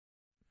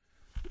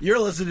You're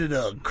listening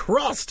to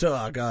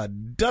Crosstalk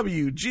on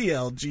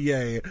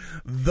WGLGA,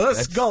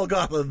 That's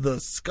Skullgop, the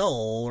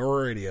Skull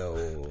Radio.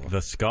 The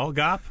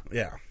Skullgop?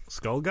 Yeah.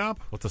 Skullgop?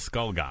 What's a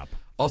Skullgop?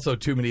 Also,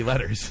 too many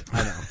letters.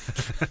 I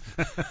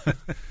know.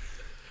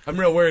 I'm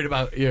real worried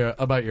about your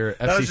FCC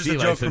That was just a joke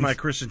license. for my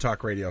Christian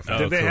Talk Radio fan. Oh,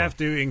 Did they cool. have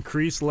to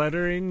increase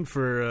lettering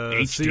for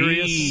HD?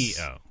 Sirius?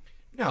 Oh.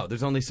 No,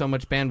 there's only so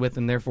much bandwidth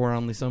and therefore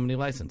only so many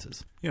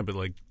licenses. Yeah, but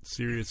like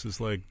Sirius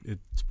is like it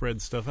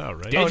spreads stuff out,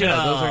 right? Oh, Digital.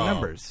 no, those are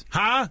numbers.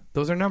 Huh?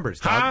 Those are numbers,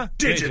 Todd. Huh?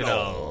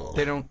 Digital.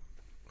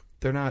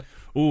 They're not.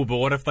 Ooh, but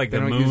what if like They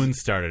the don't moon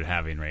use- started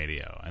having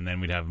radio, and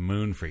then we'd have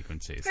moon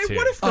frequencies Hey, too?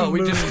 what if the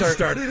we moon just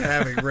started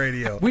having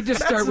radio? We just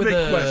That's start the with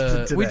big question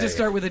today. we just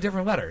start with a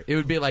different letter. It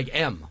would be like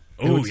M.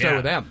 It Ooh, would start yeah.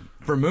 with M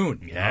for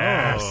moon.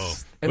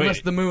 Yes. Unless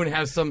Wait. the moon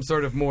has some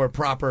sort of more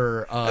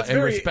proper and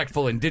very-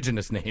 respectful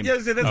indigenous name. Yeah,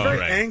 that's Oh, very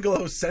right.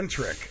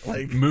 Anglo-centric.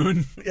 Like,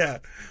 Moon. yeah,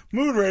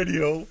 moon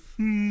radio.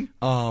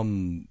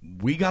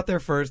 We got there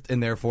first,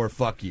 and therefore,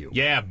 fuck you.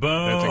 Yeah,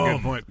 boom. That's a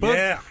good point. But,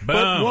 Yeah. but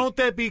Boom. won't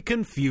that be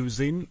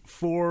confusing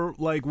for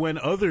like when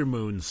other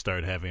moons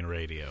start having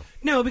radio?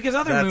 No, because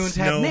other That's moons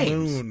have no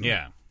names. moon.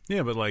 Yeah.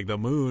 Yeah, but like the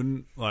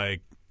moon, like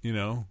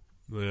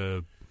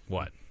the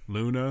What?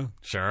 Luna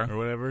Sure. or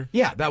whatever.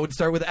 Yeah, that would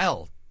start with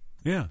L.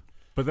 Yeah,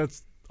 but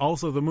that's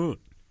also the moon.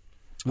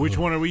 Which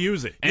one are we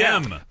using?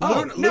 M. Oh,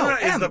 Luna, no, Luna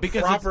is M, the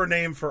because proper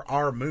name for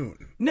our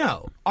moon.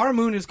 No, our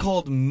moon is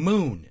called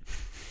Moon.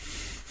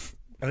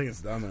 I think it's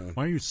the moon.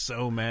 Why are you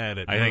so mad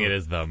at? I think it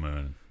is the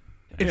moon.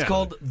 It's Yeah.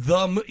 called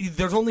the.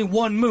 There's only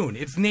one moon.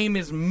 Its name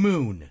is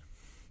Moon.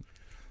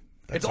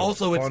 It's a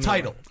also its fun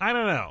title. I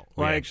don't know.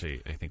 We Like,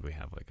 actually, I think we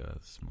have like a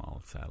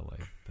small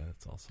satellite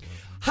that's also.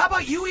 How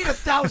about you eat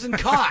 1,000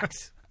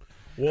 cocks?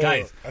 Whoa,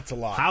 Guys, that's a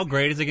lot. How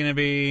great is it going to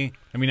be?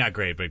 I mean, not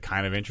great, but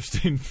kind of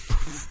interesting.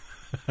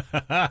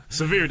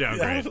 severe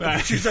downgrade.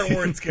 Choose our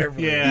words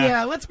carefully. Yeah.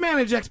 Yeah, let's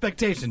manage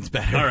expectations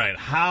better. All right,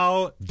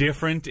 how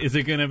different is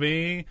it going to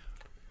be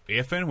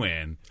if and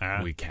when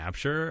we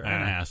capture an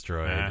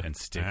asteroid and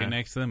stick it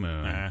next to the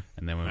moon,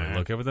 and then when we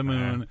look over the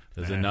moon,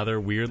 there's another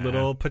weird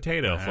little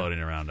potato floating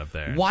around up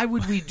there? Why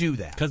would we do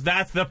that? Because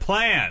that's the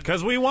plan.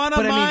 Because we want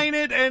to But I mean- mine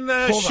it and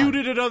Hold shoot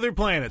on. it at other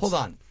planets. Hold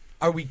on.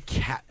 Are we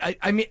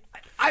I mean,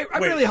 I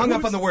Wait, really hung up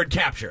who's- on the word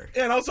capture.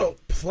 And also,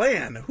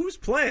 plan. Who's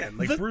plan?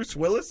 Like Bruce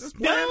Willis's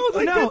plan? No,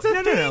 Like, no, that's a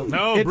no, no, thing.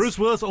 No, It's- Bruce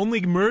Willis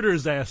only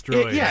murders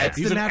asteroids. Yeah, it's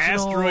He's the an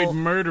national- asteroid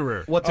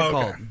murderer. What's it Okay.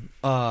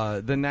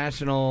 called? The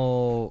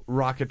National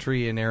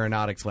Rocketry and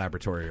Aeronautics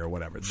Laboratory or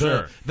whatever.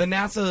 Sure. The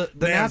NASA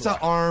NASLA.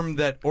 arm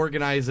that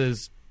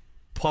organizes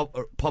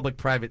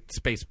public-private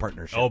space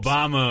partnerships.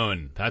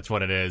 Obama. That's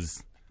what it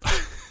is.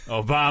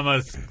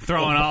 Obama's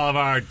throwing all of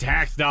our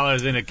tax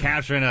dollars into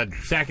capturing a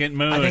second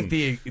moon. I think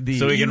the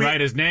so he can mean- write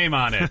his name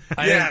on it.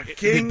 Yeah, think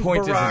King the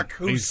point Barack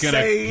He's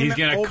Hussein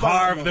gonna Obama.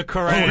 carve the we're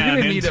Quran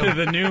gonna need into a-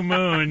 the new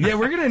moon. Yeah,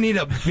 we're gonna need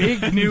a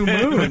big new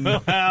moon. We'll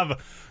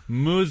have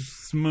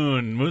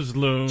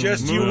Muslim.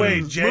 Just you moon.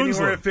 wait,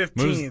 January Moonslam.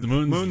 15th.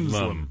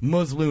 Muslim.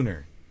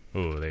 Muslunar.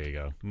 Oh, there you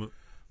go.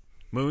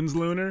 Moon's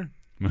lunar.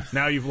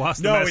 Now you've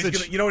lost No, the he's message.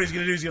 gonna, you know what he's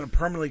going to do? He's going to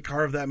permanently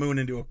carve that moon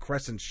into a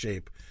crescent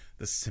shape,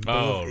 the symbol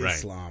Oh, of right.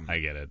 Islam. I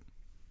get it.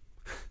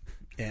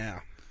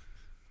 Yeah.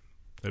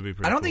 That'd be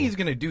pretty I don't cool. think he's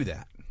gonna do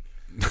that.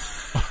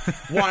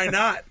 Why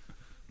not?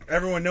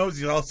 Everyone knows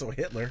he's also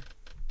Hitler.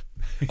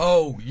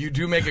 Oh, you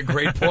do make a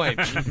great point.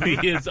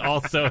 He is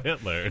also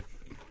Hitler.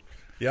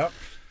 Yep.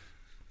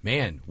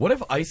 Man, what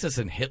if ISIS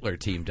and Hitler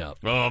teamed up?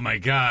 Oh my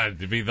God!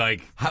 It'd be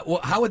like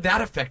How would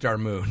that affect our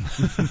moon?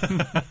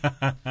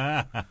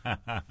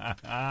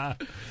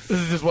 This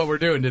is just what we're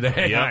doing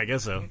today. Yeah, I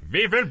guess so.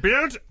 we will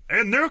build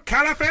a new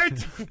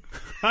caliphate.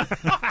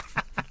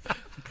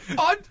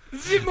 On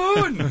the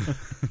moon!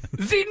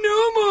 The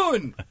new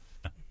moon!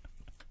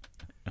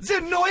 The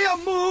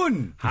neue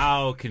moon!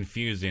 How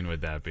confusing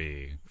would that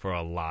be for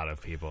a lot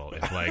of people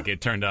if, like, it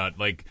turned out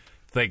like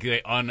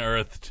they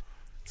unearthed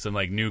some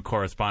like new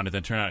correspondence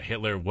and turned out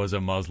Hitler was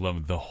a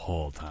Muslim the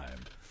whole time?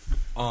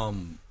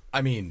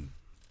 I mean,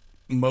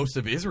 most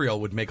of Israel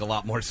would make a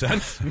lot more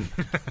sense.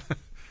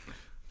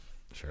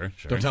 Sure.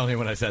 Don't tell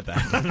anyone I said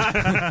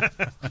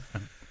that.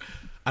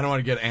 I don't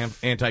want to get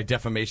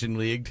anti-defamation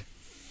leagued.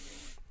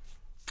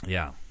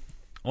 Yeah.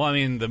 Well, I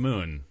mean, the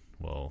moon.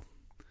 Well,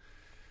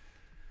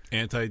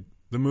 The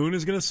moon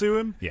is going to sue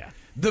him? yeah.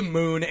 The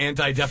Moon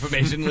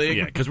Anti-Defamation League.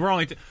 Yeah, because we're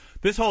only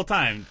this whole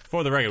time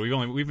for the record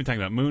we've been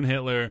talking about Moon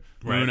Hitler,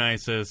 Moon Right.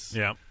 ISIS,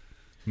 Yeah.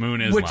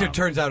 Moon Islam. Which it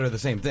turns out are the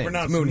same thing. We're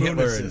not It's Moon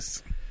Hitler. And,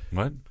 Moonesis.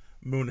 What?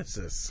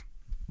 Moonesis.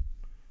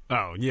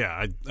 Oh,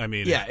 yeah. I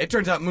mean, yeah, it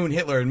turns out Moon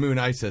Hitler and Moon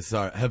ISIS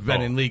have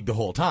been in league the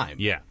whole time.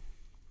 Yeah.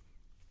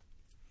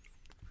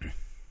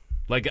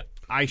 Like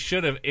I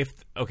should have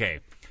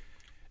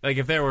like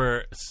if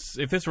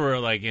this were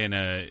like in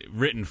a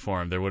written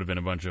form, there would have been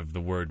a bunch of the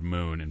word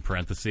moon in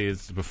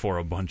parentheses before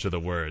a bunch of the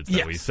words that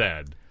Yes. we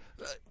said.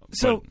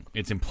 So, But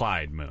it's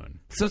implied moon.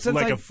 so since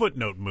like I, a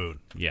footnote moon.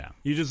 Yeah.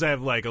 You just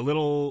have like a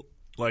little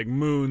like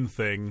moon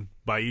thing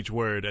by each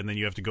word, and then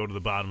you have to go to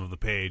the bottom of the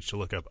page to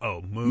look up.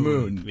 Oh, moon.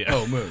 Moon. Yeah.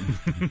 Oh,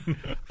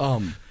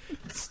 moon.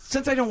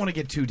 Since I don't want to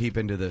get too deep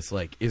into this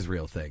like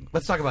Israel thing,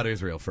 let's talk about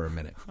Israel for a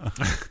minute.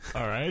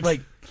 All right.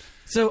 Like,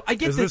 so I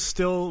get Is this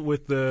still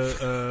with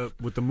the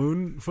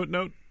moon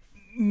footnote?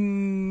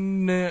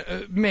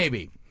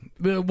 Maybe.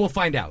 We'll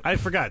find out. I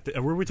forgot.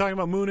 Were we talking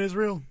about Moon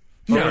Israel?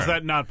 No. Or was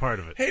that not part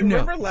of it? Hey, No.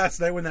 remember last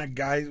night when that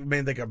guy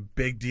made like a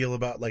big deal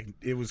about like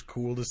it was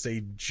cool to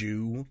say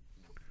Jew?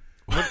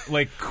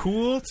 Like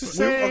cool to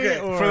say? okay,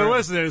 or- For the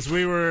listeners,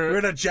 we We're were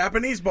in a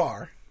Japanese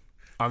bar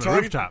on the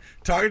rooftop.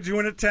 talking to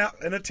an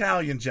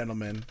Italian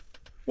gentleman.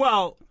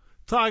 Well,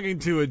 talking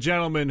to a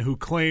gentleman who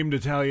claimed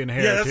Italian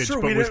that's heritage,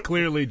 true. but We was didn't-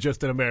 clearly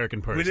just an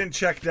American person. We didn't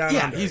check down.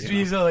 yeah, under, he's you know,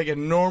 he's like a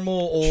normal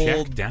old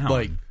Check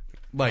down.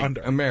 like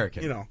under,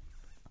 American. You know,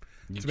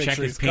 You to make check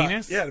sure his he's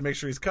penis? cut. Yeah, to make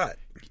sure he's cut.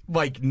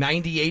 Like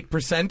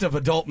 98% of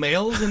adult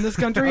males in this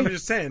country. I'm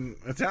just saying,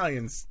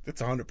 Italians,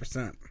 it's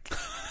 100%.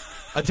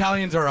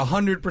 Italians are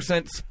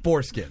 100%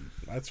 foreskin.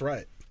 That's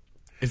right.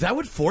 Is that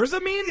what Forza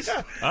means?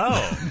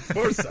 Oh.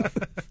 Forza.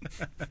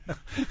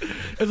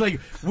 It's like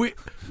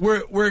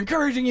we're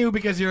encouraging you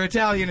because you're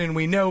Italian, and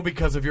we know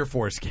because of your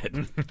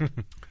foreskin.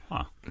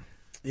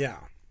 Yeah.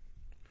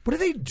 What do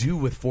they do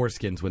with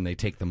foreskins when they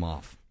take them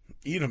off?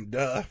 Eat them,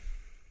 duh.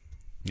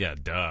 Yeah,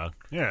 duh.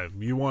 Yeah,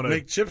 you want to.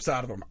 Make chips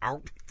out of them.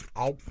 Ow,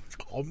 ow,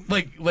 ow.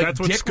 Like That's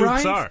what dick scoops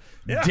rinds? are.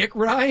 Yeah. Dick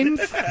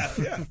rinds?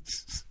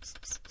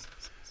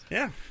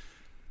 Yeah.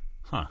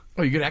 Huh.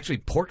 Oh, you could actually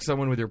pork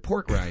someone with your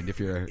pork rind if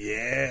you're.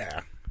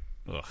 Yeah.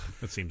 Ugh,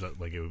 that seems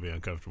like it would be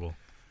uncomfortable.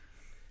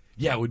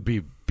 Yeah, it would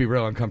be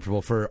real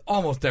uncomfortable for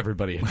almost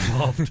everybody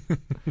involved.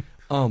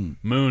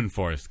 Moon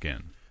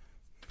foreskin.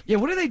 Yeah,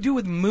 what do they do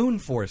with moon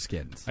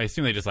foreskins? I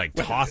assume they just like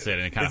toss it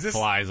and it kind is of this-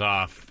 flies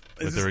off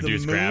with Is the this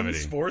reduced the moon's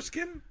gravity.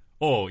 foreskin?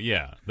 Oh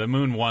yeah, the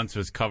moon once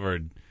was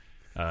covered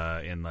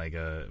in like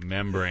a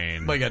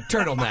membrane. Like a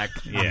turtleneck.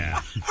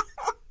 yeah,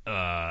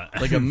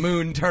 Like a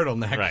moon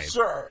turtleneck. right.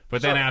 Sure.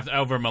 But then after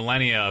over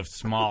millennia of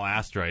small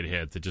asteroid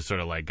hits, it just sort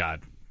of like got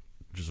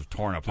just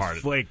torn apart,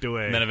 Flaked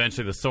away. and then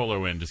eventually the solar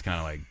wind just kind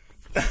of like,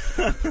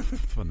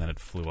 and then it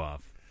flew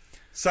off.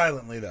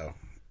 Silently, though,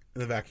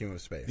 in the vacuum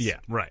of space. Yeah,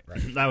 right.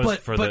 That was But-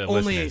 for but the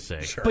only-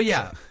 listeners' sake. But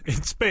yeah,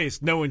 In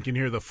space, no one can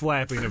hear the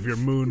flapping of your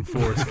moon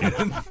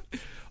foreskin.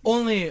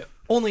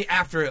 only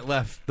after it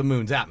left the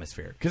moon's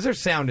atmosphere. Because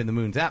there's sound in the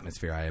moon's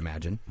atmosphere, I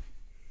imagine.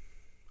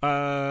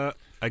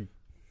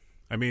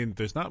 I mean,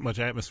 there's not much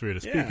atmosphere to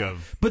speak Yeah.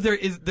 of. But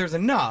there's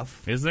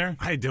enough. Is there?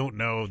 I don't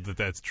know that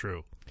that's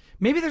true.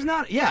 Maybe there's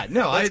not. Yeah,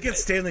 no. Let's get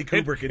Stanley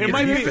Kubrick it in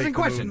might here be to an fake interesting the moon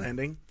question.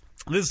 landing.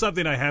 This is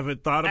something I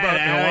haven't thought about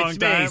in a long it's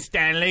time. me,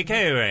 Stanley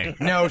Kubrick.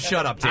 No,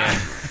 shut up,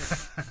 Dan.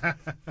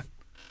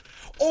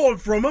 Oh, I'm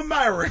from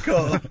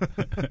America.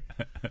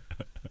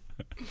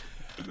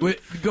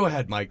 Go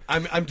ahead, Mike.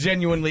 I'm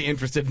genuinely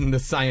interested in the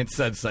Science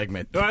Said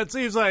segment. Well, it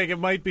seems like it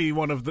might be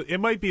it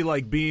might be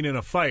like being in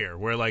a fire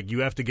where like you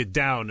have to get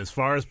down as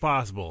far as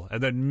possible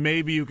and then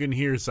maybe you can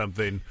hear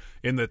something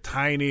in the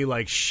tiny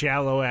like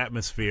shallow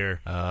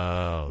atmosphere.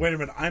 Oh, Wait a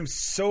minute. I'm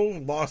so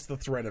lost the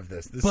thread of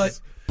this.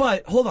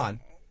 But hold on.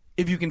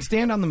 If you can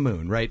stand on the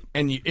moon, right,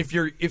 and if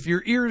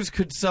your ears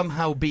could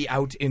somehow be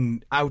out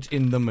in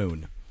the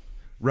moon,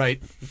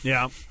 right?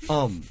 Yeah.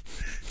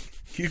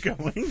 Keep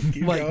going.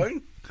 Keep Like-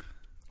 going.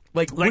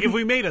 Like If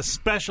we made a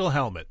special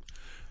helmet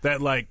that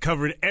like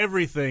covered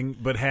everything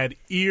but had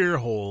ear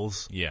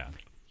holes. yeah,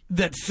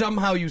 that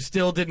somehow you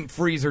still didn't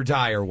freeze or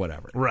die or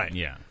whatever. Right.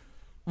 yeah.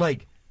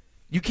 Like,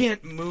 you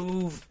can't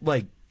move,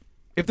 like,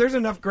 if there's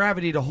enough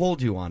gravity to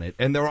hold you on it,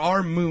 and there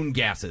are moon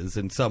gases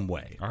in some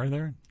way. Are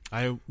there?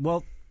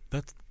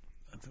 That's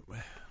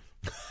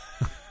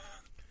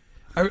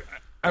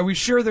Are we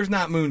sure there's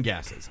not moon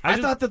gases? I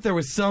just- thought that there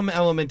was some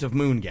element of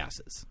moon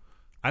gases.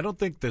 I don't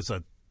think there's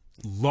a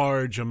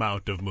large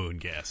amount of moon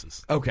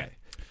gases. Okay.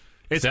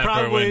 It's Except for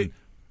probably when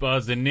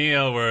Buzz and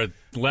Neil were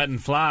letting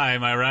fly.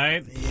 Am I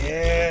right?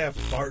 Yeah.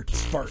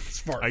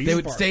 Farts. They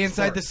would stay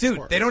inside the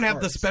suit. They don't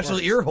have the special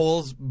ear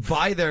holes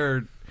by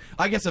their...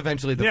 I guess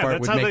eventually the Yeah, fart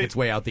that's would how make they- its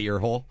way out the ear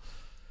hole.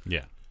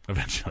 Yeah,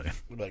 eventually.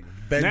 Like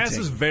venting.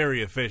 NASA's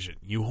very efficient.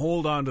 You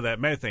hold on to that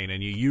methane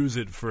and you use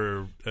it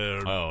for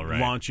right.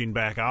 launching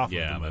back off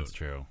Yeah, of the moon. that's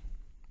true.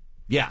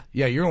 Yeah,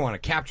 you're going to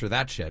want to capture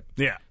that shit.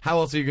 Yeah. How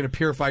else are you going to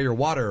purify your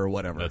water or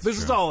whatever? That's This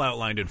is true. all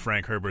outlined in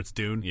Frank Herbert's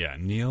Dune. Yeah,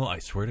 Neil, I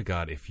swear to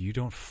God, if you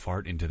don't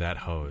fart into that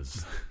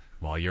hose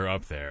while you're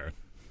up there,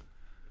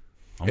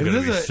 I'm Is going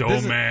to this be a- so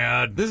this is-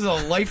 mad. This is a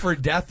life or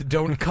death,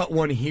 don't cut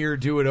one here,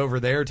 do it over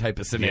there type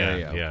of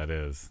scenario. Yeah, it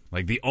is.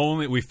 Like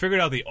we figured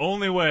out the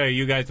only way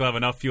you guys will have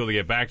enough fuel to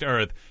get back to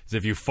Earth is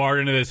if you fart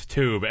into this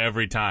tube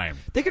every time.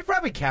 They could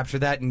probably capture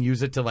that and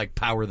use it to, like,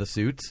 power the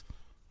suits.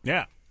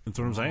 Yeah, that's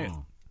what I'm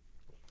saying.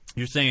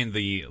 You're saying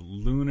the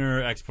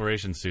lunar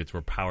exploration suits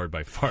were powered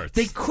by farts?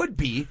 They could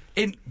be,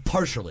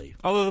 partially.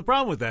 Although the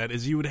problem with that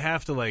is you would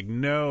have to like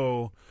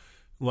know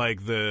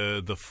like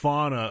the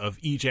fauna of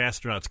each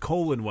astronaut's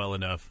colon well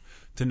enough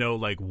to know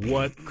like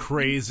what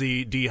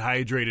crazy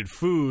dehydrated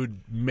food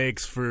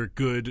makes for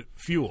good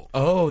fuel.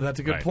 Oh, that's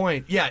a good Right.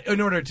 point. Yeah,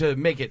 in order to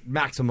make it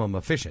maximum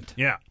efficient.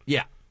 Yeah.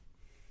 Yeah.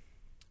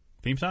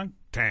 Theme song?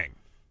 Tang.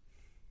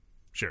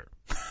 Sure.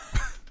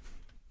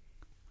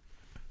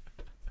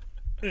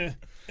 Oh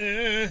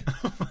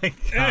my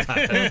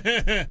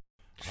god.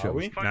 Are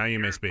we? Now you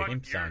may speak.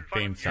 Theme song,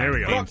 theme song, Here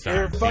we go. theme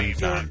song, theme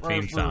song,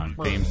 theme song,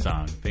 theme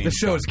song, theme The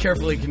show is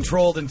carefully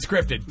controlled and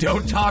scripted.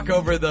 Don't talk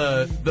over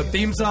the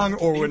theme song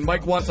or when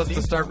Mike wants us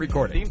to start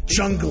recording.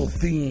 Jungle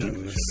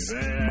themes.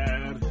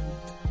 Bad.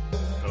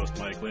 Host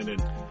Mike Linden.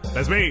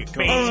 That's me.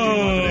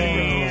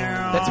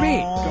 That's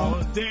me.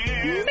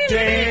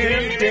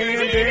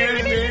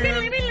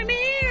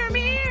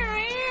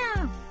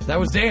 That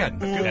was Dan.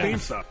 Good theme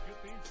song.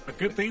 A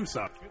good theme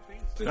song.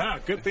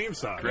 Good theme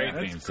song. Great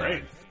That's theme song.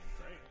 great.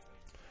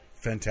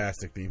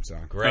 Fantastic theme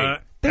song. Great.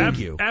 Thank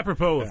you.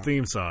 Apropos of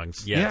theme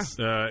songs. Yes.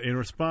 In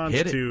response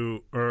Hit it.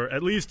 to, or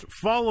at least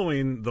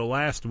following the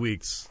last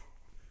week's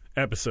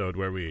episode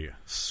where we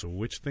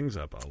switched things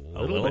up a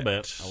little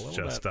bit.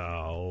 Just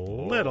a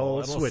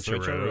little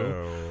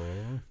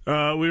switcheroo.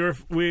 We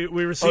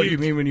received. Oh, you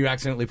mean when you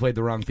accidentally played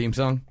the wrong theme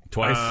song?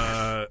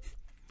 Twice.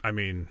 I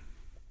mean,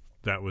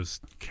 that was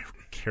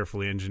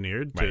carefully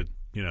engineered Right.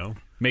 to,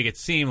 Make it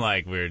seem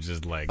like we're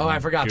just like. Oh, I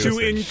forgot to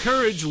Goofing.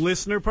 encourage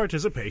listener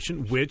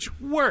participation, which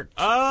worked.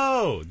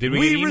 Oh, did we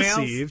We get emails?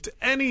 received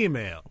an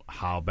email.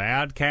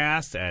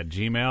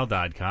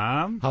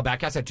 Howbadcast@gmail.com.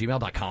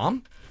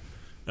 Howbadcast@gmail.com?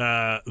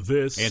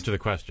 This Answer the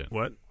question.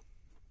 what?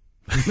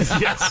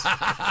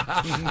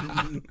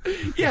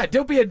 Yeah,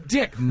 don't be a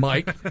dick,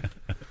 Mike.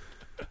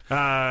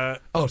 Uh,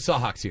 Oh,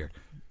 Sawhawk's here.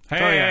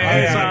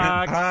 Hey,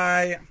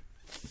 Hi.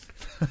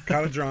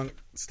 Kind of drunk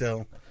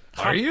still.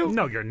 Are you?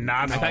 No, you're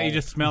not. I thought you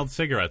just smelled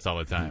cigarettes all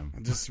the time,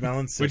 I'm just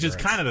smelling which cigarettes. is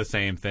kind of the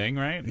same thing,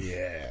 right?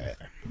 Yeah.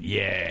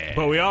 Yeah.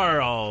 But we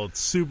are all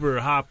super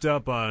hopped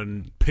up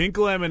on pink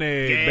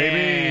lemonade,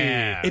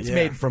 baby. It's Yeah.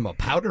 made from a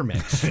powder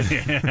mix.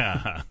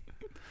 Yeah.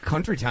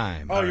 Country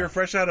time. Oh, you're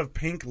fresh out of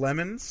pink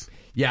lemons?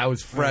 Yeah, I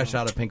was fresh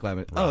out of pink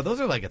lemon. Oh,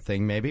 those are like a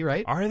thing, maybe,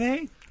 right? Are they? I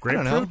don't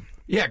Grapefruit? know.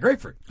 Yeah,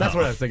 grapefruit. That's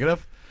what I was thinking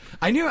of.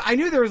 I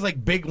knew there was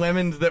like big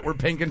lemons that were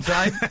pink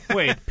inside.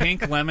 Wait,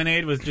 pink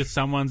lemonade was just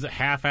someone's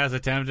half-ass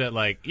attempt at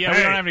like, we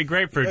Hey. don't have any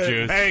grapefruit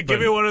juice. Hey, give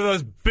but me one of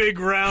those big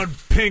round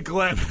pink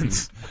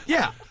lemons.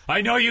 Yeah.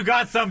 I know you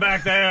got some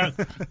back there.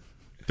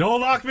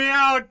 Don't lock me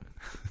out.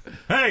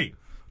 Hey,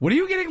 What are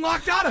you getting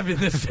locked out of in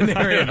this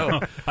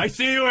scenario? I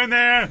see you in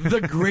there. The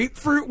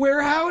grapefruit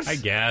warehouse? I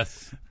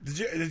guess.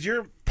 Did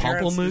your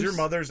parents, Pamplemousse? did your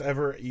mothers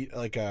ever eat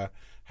like a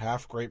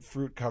half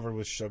grapefruit covered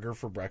with sugar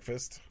for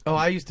breakfast? Oh,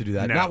 I used to do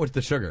that. No. Not with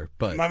the sugar,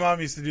 but My mom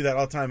used to do that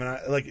all the time, and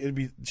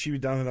she'd be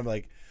done, and I'm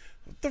like,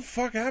 "What the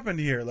fuck happened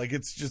here?" Like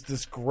it's just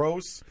this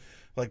gross,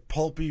 like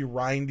pulpy,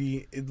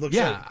 rindy. It looks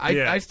yeah, like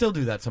I still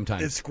do that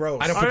sometimes. It's gross.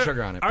 I don't put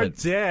sugar on it. Our But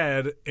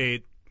dad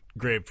ate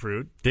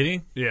grapefruit. Did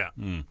he? Yeah.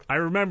 I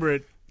remember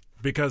it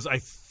because I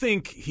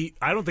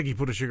don't think he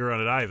put a sugar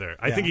on it either.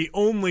 I think Yeah. he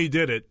only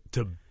did it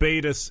to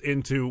bait us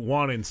into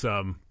wanting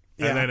some.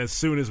 Yeah. And then as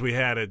soon as we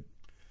had it,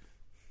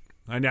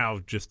 I now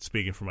just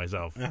speaking for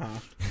myself.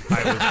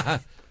 Uh-huh.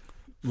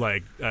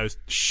 I was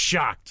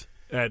shocked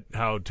at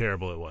how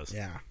terrible it was.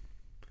 Yeah.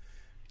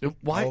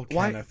 why? Oh,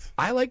 Why? Kenneth.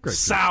 I like grapefruit.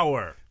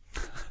 Sour.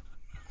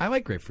 I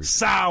like grapefruit.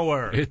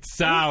 Sour. It's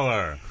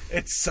sour.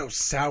 It's so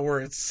sour.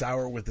 It's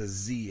sour with a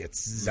Z.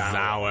 It's sour.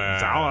 Sour.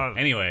 Sour.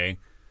 Anyway,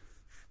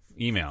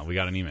 email. We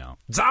got an email.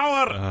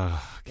 Sour.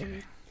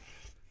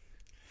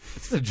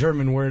 It's the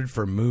German word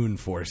for moon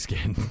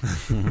foreskin.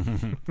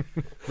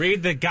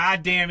 Read the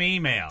goddamn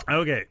email.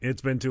 Okay,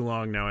 it's been too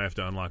long. Now I have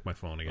to unlock my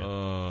phone again.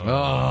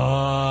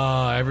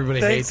 Oh, everybody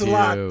Thanks hates a you.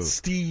 lot,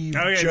 Steve.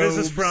 Okay, Jobs.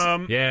 this is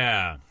from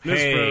Yeah. this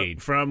Hey.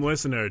 from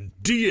listener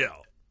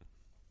DL.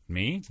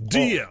 Me?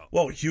 DL.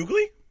 Whoa,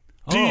 Hughley?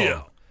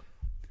 DL.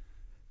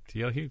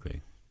 T.L.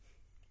 Hughley.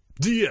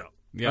 DL.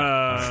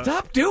 Yeah.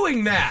 Stop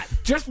doing that.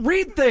 Just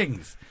read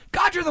things.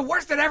 God, you're the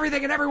worst at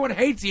everything, and everyone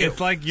hates you. It's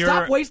like you're-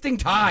 Stop wasting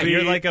time.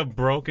 You're like a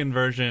broken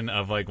version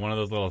of like one of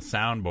those little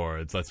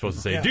soundboards that's supposed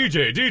to say Yeah.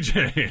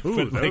 DJ. Ooh,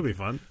 But, that like, would be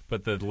fun.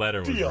 But the letter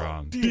was Deal,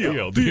 wrong.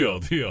 deal,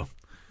 Deal.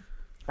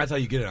 That's how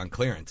you get it on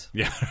clearance.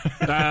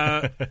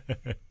 Yeah.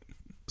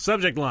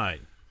 Subject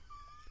line.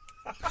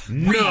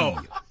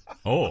 No.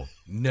 Oh.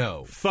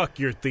 No. Fuck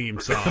your theme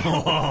song.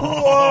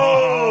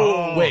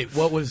 Wait,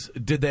 what was?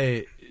 Did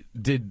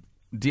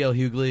D.L.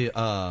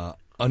 Hughley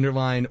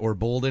underline or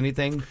bold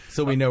anything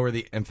so we know where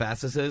the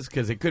emphasis is?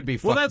 Because it could be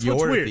fuck Well, that's your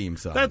what's weird. theme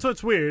song. That's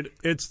what's weird.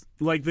 It's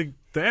like the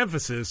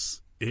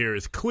emphasis here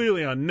is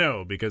clearly on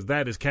no because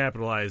that is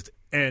capitalized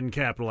N,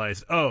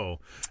 capitalized O,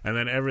 and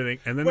then everything,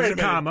 and then Wait there's a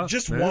minute. comma.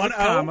 Just then there's one a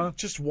O? comma.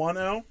 Just one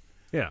O?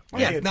 Yeah.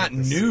 yeah, it's not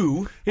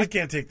new I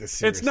can't take this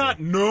seriously. It's not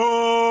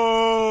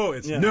no.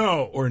 It's Yeah.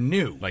 no. or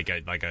new. Like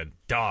a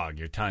dog.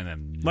 You're telling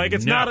them. Like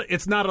it's no. not.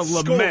 It's not a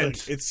Scolding.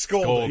 lament. It's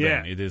scolding. Scolding.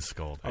 Yeah. It is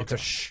scolding.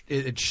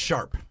 It's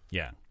sharp.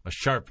 Yeah. A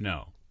sharp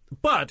no.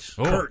 But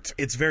Oh. Curt.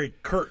 It's very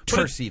curt.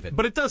 Terse even.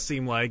 But it does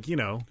seem like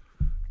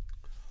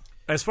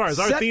as far as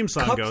our Set theme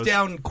song cups goes,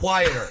 down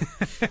quieter.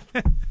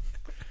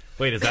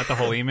 Wait, is that the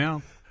whole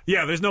email?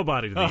 yeah, there's no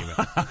body to the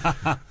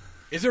email.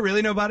 Is there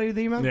really nobody to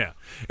the email? Yeah,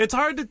 it's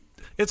hard to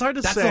That's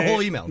say. the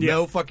whole email. Yeah.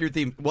 No, fuck your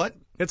theme. What?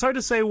 It's hard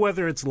to say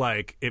whether it's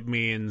like it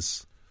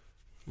means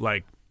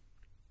like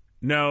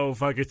no,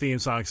 fuck your theme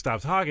song,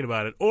 stop talking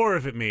about it, or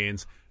if it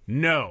means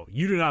no,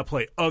 you do not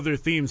play other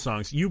theme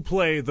songs. You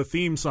play the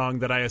theme song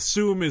that I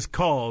assume is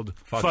called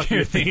fuck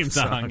your theme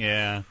song.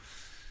 Yeah.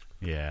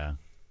 Yeah.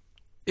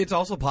 It's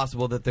also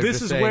possible that they're This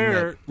just is saying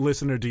where that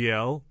listener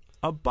DL,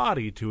 a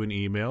body to an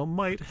email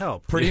might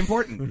help. pretty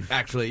important,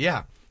 actually,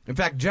 yeah. In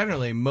fact,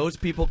 generally,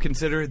 most people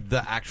consider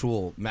the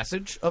actual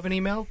message of an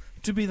email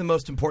to be the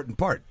most important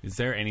part. Is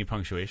there any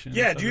punctuation?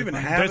 Yeah, do you even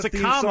have There's a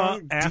theme comma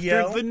song, after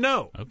DL? the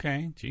no.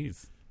 Okay,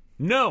 jeez.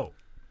 No.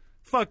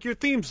 Fuck your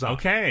theme song.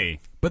 Okay.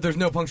 But there's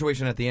no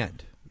punctuation at the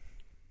end.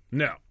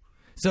 No.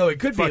 So it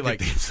could Fuck be your like...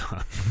 theme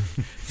song.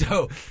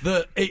 So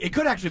it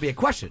could actually be a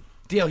question.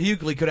 D.L.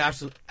 Hughley could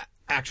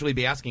actually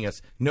be asking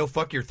us, no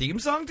fuck your theme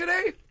song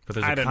today? But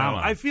there's a I don't comma.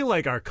 know. I feel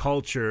like our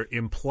culture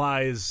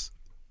implies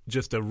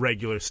just a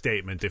regular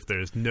statement if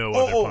there's no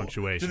Oh, other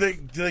punctuation. Do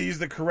they use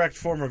the correct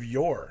form of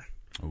your?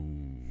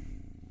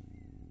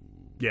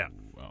 Yeah.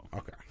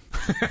 Okay.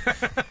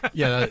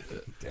 Yeah,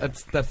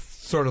 that's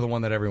sort of the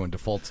one that everyone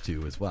defaults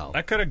to as well.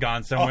 That could have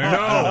gone somewhere.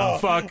 No,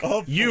 fuck.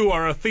 You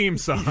are a theme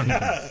song.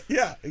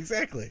 Yeah,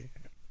 exactly.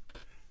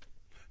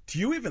 Do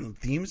you even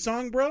theme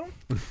song, bro?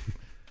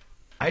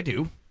 I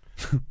do.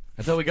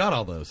 That's how we got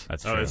all those.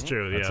 That's true. Oh, that's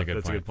true. That's Yeah, a good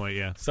that's point. a good point.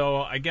 Yeah. So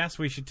I guess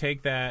we should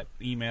take that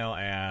email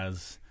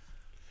as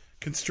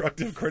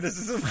Constructive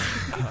criticism?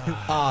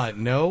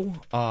 No.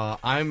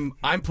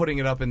 I'm putting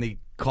it up in the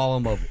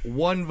column of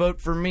one vote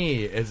for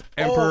me as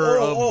emperor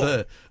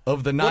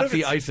of the Nazi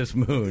it's- ISIS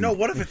moon. No,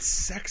 what if it's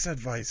sex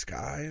advice,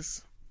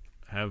 guys?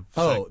 Have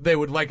Oh, they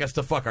would like us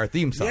to fuck our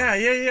theme song.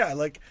 Yeah.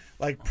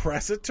 Like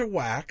press it to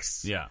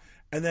wax. yeah.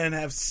 And then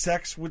have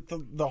sex with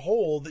the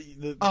hole.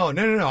 The Oh,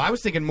 no. I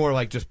was thinking more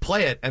like just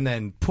play it and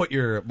then put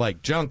your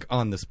like junk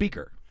on the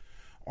speaker.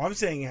 I'm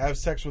saying have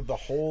sex with the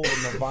hole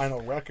in the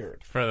vinyl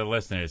record. For the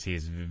listeners,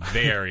 he's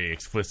very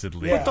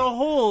explicitly Yeah. the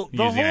hole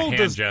using a hand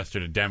does, gesture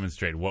to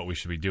demonstrate what we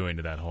should be doing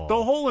to that hole.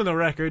 the hole in the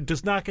record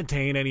does not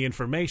contain any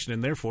information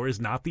and therefore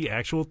is not the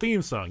actual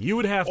theme song. You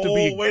would have to Oh,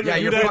 be wait a Yeah,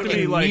 minute. you're you'd have to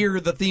fucking be like near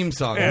the theme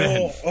song. Yeah.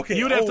 Oh, okay.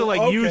 You'd have to like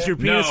okay. use your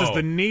penis No. as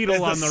the needle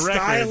As on the the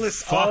record.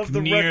 stylus Fuck of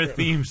the near record.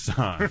 theme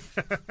song.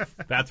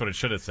 That's what it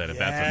should have said. If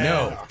that's what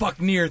No,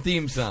 fuck near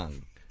theme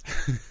song.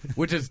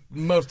 Which is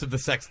most of the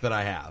sex that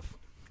I have.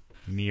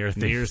 near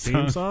theme Near song.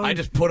 theme song? I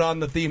just put on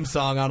the theme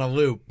song on a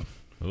loop.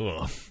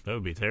 Ugh. That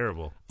would be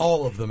terrible.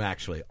 All of them,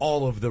 actually.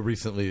 All of the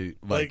recently,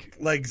 Like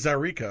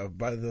Zarika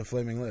by the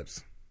Flaming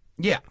Lips.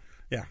 yeah.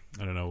 Yeah.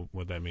 I don't know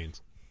what that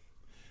means.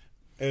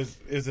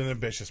 Is an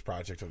ambitious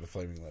project of the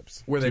Flaming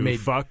Lips. Where they To made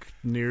fuck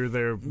near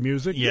their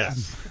music?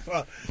 Yes,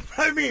 Well,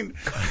 I mean,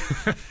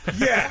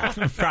 yeah.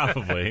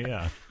 probably.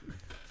 Yeah.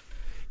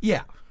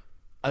 Yeah.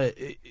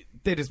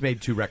 They just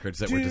made two records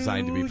that were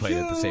designed to be played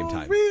at the same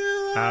time.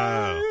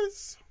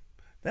 Realize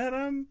that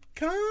I'm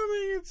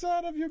coming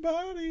inside of your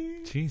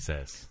body.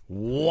 Jesus.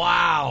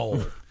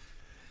 Wow.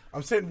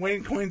 I'm saying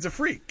Wayne Coyne's a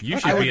freak. You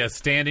should be a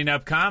standing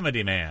up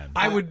comedy man.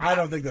 I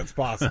don't think that's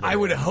possible. I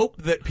would hope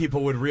that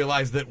people would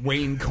realize that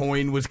Wayne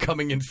Coyne was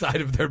coming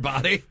inside of their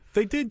body.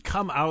 They did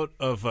come out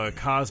of a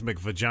cosmic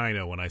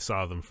vagina when I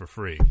saw them for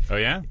free. Oh,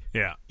 yeah?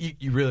 Yeah.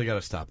 You really got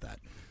to stop that.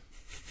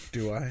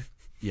 Do I?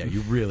 Yeah,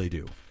 you really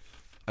do.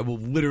 I will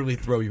literally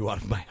throw you out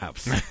of my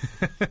house.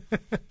 I'd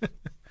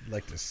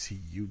like to see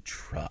you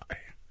try.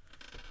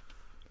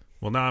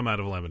 Well, now I'm out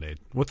of lemonade.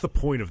 What's the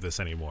point of this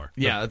anymore?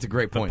 Yeah, that's a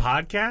great The point.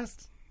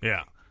 podcast?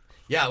 Yeah.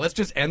 Yeah, let's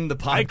just end the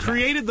podcast. I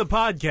created the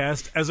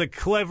podcast as a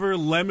clever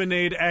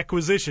lemonade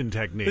acquisition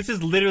technique. This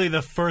is literally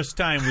the first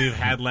time we've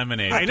had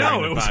lemonade. I know,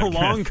 during it the was a podcast.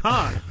 long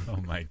con. Oh,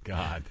 my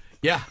God.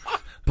 Yeah,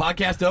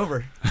 podcast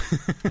over.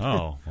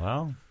 Oh,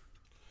 well.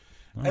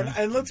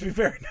 And let's be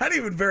fair, not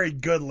even very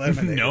good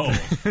lemonade. No.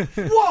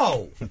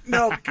 Whoa!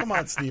 No, come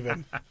on,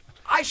 Steven.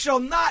 I shall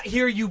not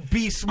hear you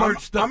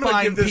besmirch the I'm gonna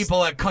fine give this-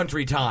 people at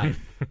Country Time.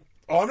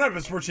 Oh, I'm not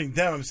besmirching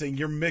them. I'm saying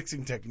your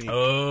mixing technique.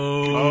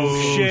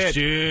 Oh, shit.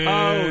 shit.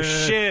 Oh,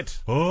 shit.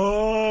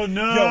 Oh,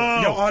 no.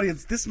 Yo,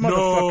 audience, this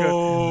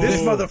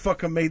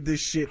motherfucker made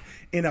this shit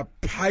in a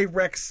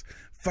Pyrex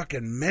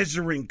fucking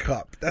measuring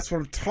cup. That's what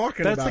I'm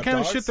talking That's about. the kind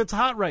dogs. of shit that's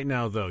hot right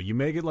now, though. You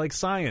make it like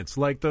science,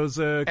 like those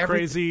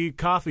crazy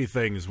coffee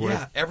things where,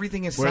 Yeah,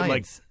 everything is where,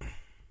 like, science.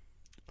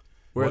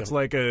 where it's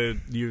like you're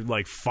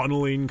like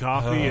funneling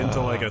coffee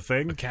into like a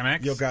thing.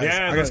 Chemex? Yo, guys,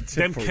 Yeah, I got those, a tip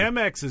them for you.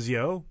 Chemexes,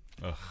 yo.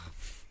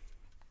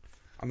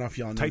 I don't know if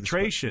y'all know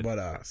Titration. this,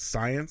 but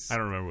science I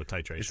don't remember what is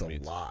titration a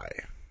means. lie.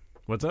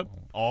 What's up?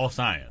 All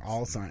science.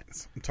 All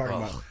science. I'm talking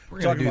about. we're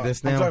gonna do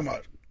this now. I'm talking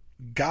about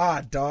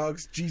God,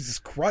 dogs. Jesus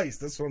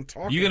Christ. That's what I'm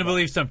talking You gonna about.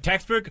 believe some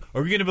textbook,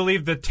 or are you gonna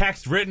believe the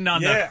text written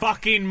on Yeah. the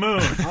fucking moon?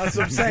 That's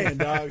what I'm saying,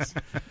 dogs.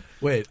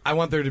 Wait, I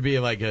want there to be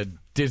like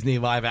Disney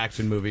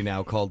live-action movie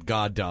now called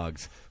God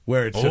Dogs,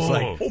 where it's just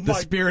the my-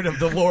 spirit of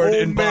the Lord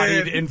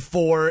embodied man.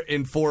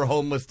 in four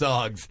homeless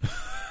dogs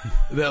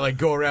that like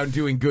go around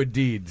doing good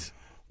deeds.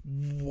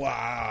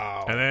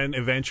 Wow. And then That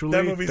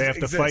eventually movie they have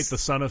to exists. fight the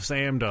son of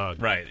Sam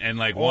dog. Right, and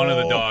like one of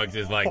the dogs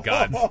is like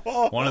God's.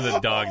 One of the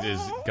dogs is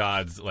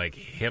God's like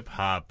hip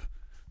hop,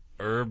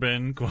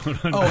 urban quote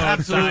unquote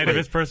Absolutely. side of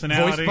his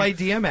personality. Voiced by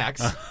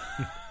DMX.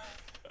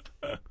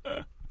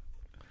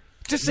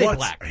 Just say What's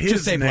black. his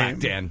Just say black, name?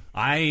 Dan.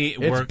 I It's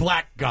work.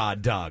 Black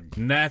God Dog.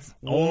 That's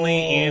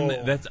only in.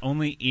 Whoa. That's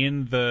only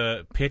in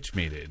the pitch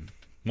meeting.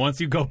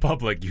 Once you go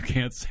public, you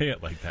can't say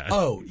it like that.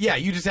 Oh, yeah,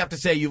 you just have to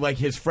say you like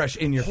his fresh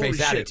in-your-face Holy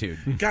shit.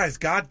 attitude. Guys,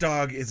 God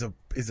Dog is a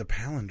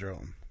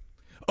palindrome.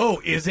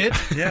 Oh, is it?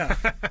 Yeah.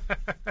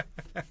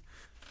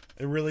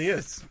 It really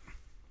is.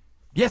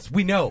 Yes,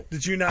 we know.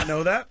 Did you not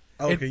know that?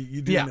 Okay,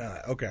 you do yeah.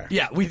 not. Okay.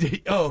 Yeah, we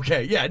did. Oh,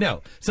 okay. Yeah,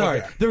 no.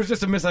 Sorry. Okay. There was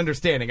just a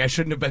misunderstanding. I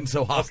shouldn't have been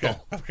so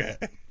hostile. Okay.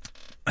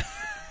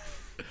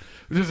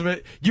 Just a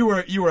bit, you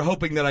were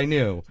hoping that I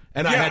knew,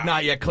 and I Yeah, had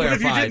not yet but if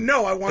clarified. you didn't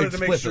know, I wanted to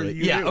make sure explicitly.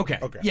 you Yeah, knew. okay.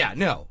 Okay. Yeah,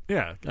 no.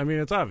 Yeah, I mean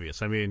it's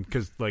obvious. I mean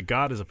because like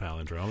God is a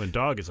palindrome and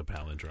dog is a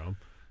palindrome,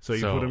 so you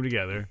So, put them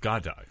together.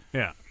 God dog.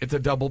 Yeah, It's a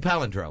double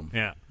palindrome.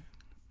 yeah.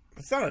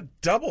 It's not a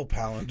double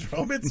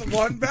palindrome. It's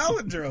one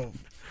palindrome.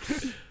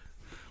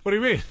 What do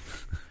you mean?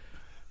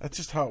 That's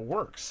just how it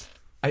works.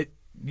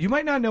 You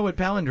might not know what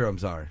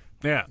palindromes are.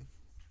 Yeah,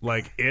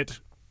 like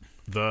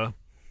the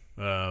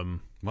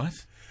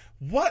What?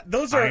 What?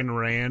 Those are. Ayn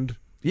Rand.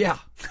 Yeah.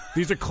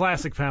 These are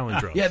classic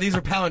palindromes. Yeah, these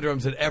are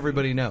palindromes that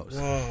everybody knows.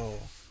 Whoa.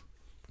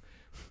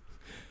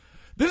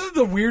 This is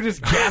the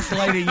weirdest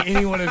gaslighting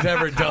anyone has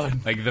ever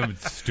done. Like the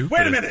stupidest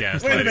Wait a minute,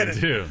 gaslighting wait a minute.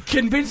 too.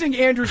 Convincing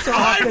Andrew Soff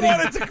I that he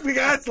wanted to be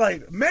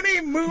gaslight. Many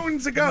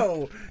moons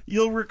ago,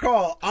 you'll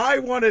recall, I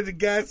wanted to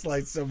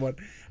gaslight someone,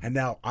 and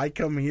now I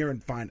come here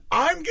and find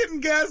I'm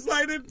getting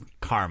gaslighted.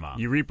 Karma.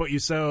 You reap what you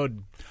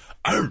sowed.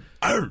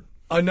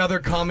 another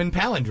common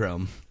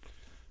palindrome,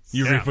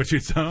 You Yeah. reap what you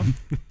sow.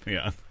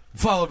 Yeah.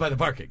 followed by the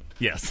barking.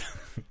 Yes.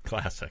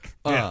 Classic.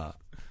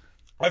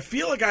 I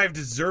feel like I've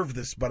deserved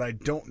this, but I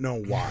don't know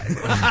why.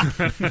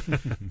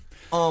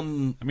 I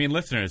mean,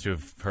 listeners who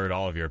have heard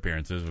all of your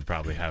appearances would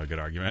probably have a good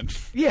argument.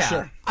 Yeah,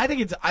 Sure. I think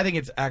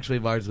it's actually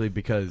largely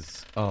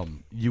because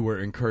you were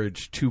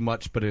encouraged too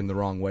much, but in the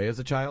wrong way as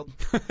a child.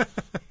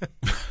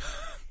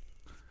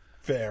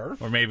 Fair.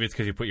 Or maybe it's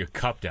because you put your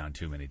cup down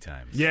too many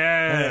times.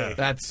 Yeah. Hey.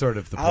 That's sort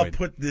of the I'll point.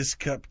 put this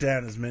cup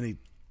down as many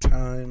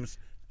times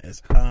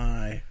as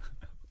I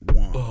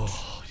want.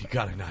 Oh, you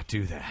gotta not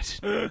do that.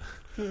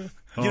 You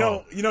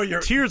know, your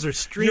Tears are your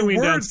streaming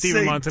down words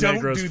Stephen say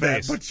Montenegro's don't do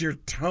face. that, but your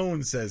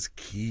tone says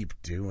keep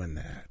doing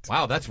that.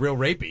 Wow, that's real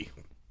rapey.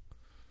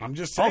 I'm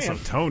just saying. Also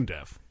tone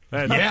deaf.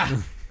 That-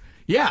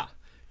 Yeah,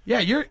 yeah.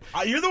 You're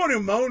You're the one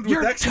who moaned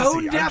with ecstasy.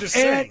 tone I'm deaf just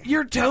and saying.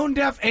 you're tone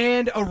deaf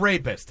and a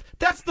rapist.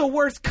 That's the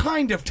worst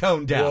kind of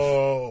tone deaf.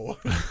 Whoa.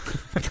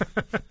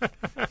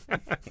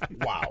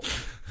 Wow.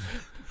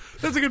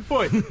 That's a good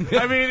point.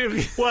 I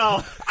mean,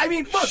 well, I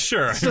mean, look,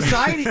 Sure.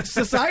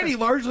 society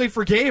largely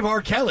forgave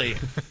R. Kelly.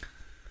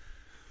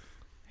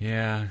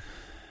 Yeah.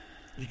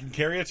 You can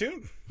carry a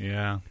tune.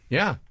 Yeah.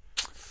 Yeah,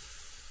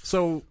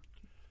 so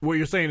what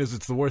you're saying is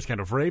it's the worst kind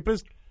of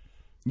rapist?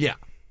 yeah.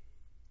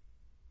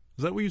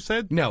 Is that what you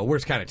said? No,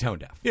 worst kind of tone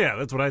deaf. Yeah,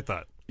 that's what I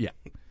thought. Yeah.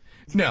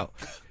 No.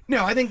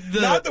 I think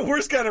Not the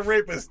worst kind of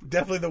rapist.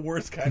 Definitely the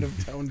worst kind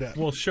of tone deaf.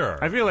 Well,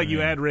 sure. I feel like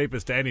you add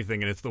rapist to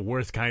anything and it's the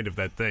worst kind of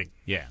that thing.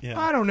 Yeah. Yeah.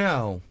 I don't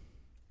know.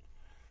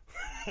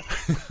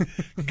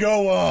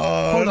 Go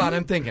on. Hold on,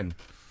 I'm thinking.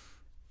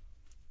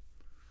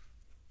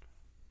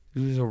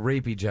 This is a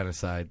rapey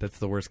genocide. That's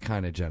the worst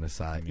kind of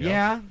genocide.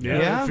 Yeah.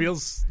 It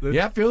feels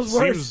It feels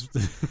worse.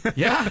 seems-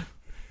 Yeah.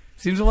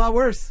 Seems a lot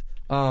worse.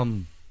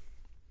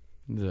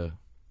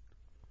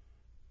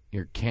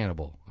 You're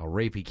cannibal. A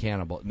rapey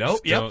cannibal. Nope.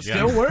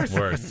 Still worse.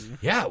 Worse.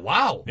 Yeah,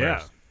 wow.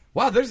 yeah.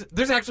 Wow,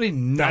 there's actually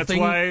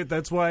nothing.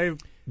 That's why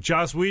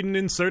Joss Whedon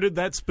inserted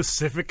that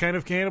specific kind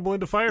of cannibal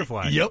into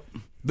Firefly. Yep.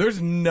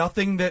 There's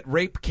nothing that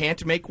rape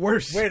can't make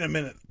worse. Wait a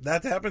minute.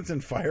 That happens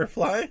in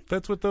Firefly?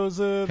 That's what those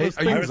Hey, those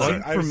are you things what?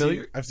 are.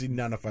 familiar? I've seen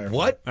none of Firefly.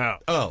 What? Oh.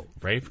 Oh.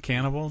 Rape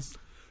cannibals?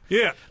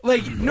 Yeah.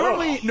 Like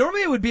normally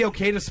it would be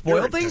okay to spoil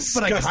You're a things,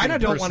 but I disgusting kind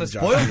of don't want to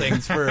person, spoil John.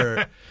 things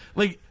for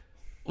like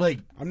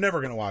I'm never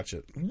going to watch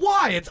it.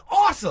 why? It's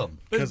awesome.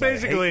 It's Because I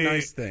basically hate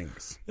nice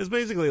things. It's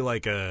basically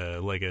like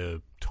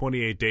a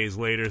 28 Days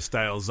Later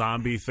style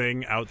zombie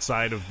thing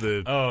outside of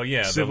the Oh,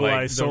 yeah.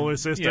 civilized solar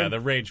system. Yeah, the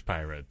Rage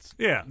Pirates.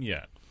 Yeah.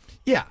 Yeah.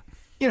 Yeah.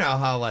 You know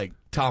how like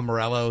Tom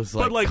Morello's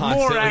like, But, like, more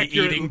constantly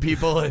accurate- eating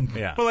people and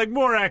Yeah. But like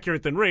more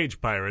accurate than Rage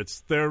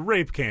Pirates, they're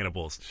rape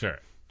cannibals. Sure.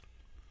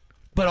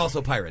 but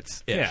also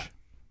pirates ish. Yeah.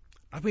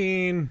 I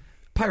mean,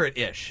 Pirate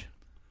ish.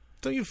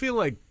 don't you feel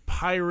like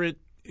pirate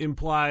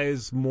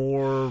implies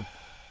more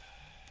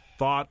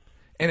thought?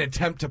 An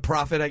attempt to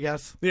profit, I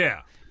guess.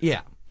 Yeah.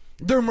 Yeah.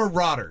 They're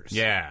marauders.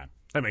 Yeah.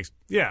 That makes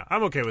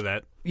I'm okay with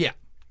that. Yeah.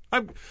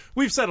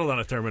 We've settled on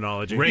a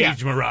terminology.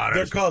 Rage Marauders.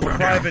 They're called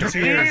privateers,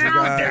 you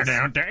guys.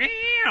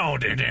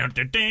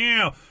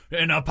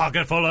 In a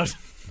pocket full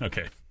of...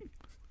 Okay.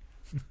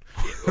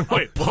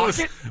 Wait, what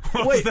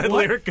was that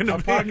lyric going to A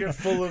be? pocket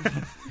full of...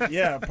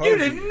 Yeah, posy. You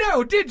didn't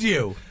know, did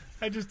you?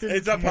 I just didn't...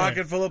 It's a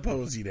pocket full of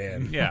posy,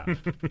 Dan. Yeah.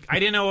 I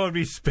didn't know what would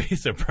be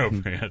space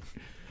appropriate.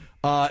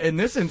 In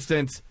this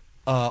instance,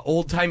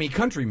 old-timey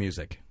country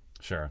music.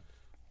 Sure.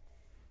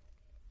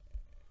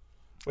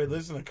 Wait,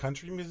 listen to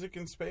country music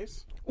in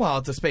space? Well,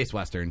 it's a space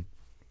western,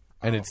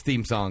 and its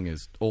theme song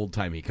is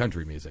old-timey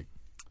country music.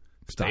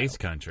 Space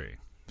country.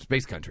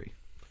 Space country.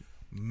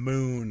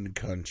 Moon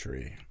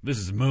country. This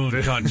is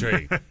moon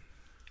country.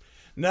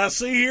 Now,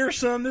 see here,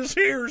 son, this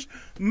here's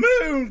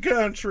moon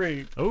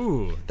country.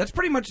 Ooh. That's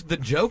pretty much the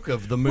joke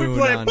of the moon. We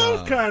play on,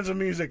 both kinds of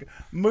music,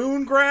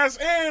 moongrass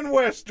and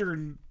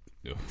western.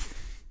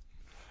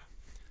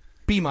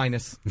 B-.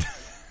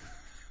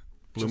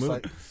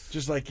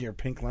 Just like your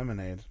pink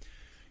lemonade.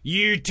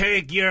 You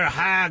take your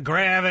high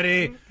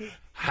gravity,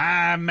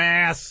 high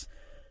mass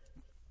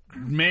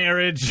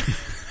marriage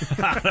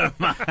out of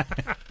my...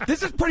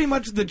 This is pretty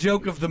much the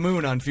joke of the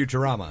moon on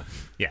Futurama.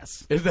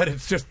 Yes. Is that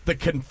it's just the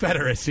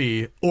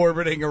Confederacy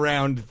orbiting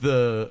around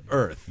the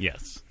Earth.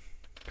 Yes.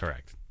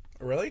 Correct.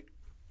 Really?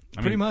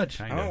 Pretty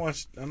much. I don't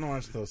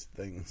watch those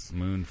things.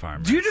 Moon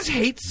farmers. Do you just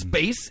hate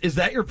space? Is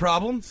that your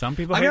problem? Some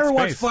people I hate never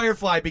watched space.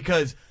 Firefly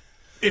because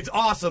it's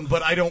awesome,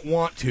 but I don't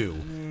want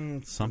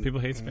to. Some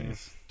people hate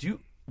space. Do you?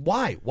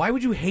 Why? Why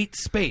would you hate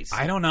space?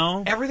 I don't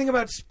know. Everything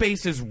about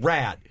space is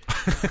rad.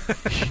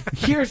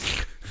 Here's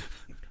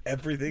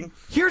Everything.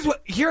 Here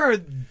are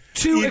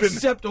two Even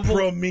acceptable.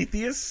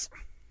 Prometheus.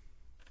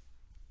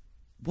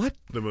 What?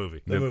 The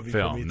movie. The movie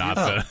film, Prometheus. not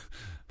the...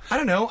 I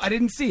don't know. I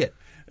didn't see it.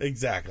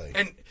 Exactly.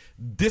 And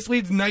this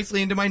leads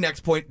nicely into my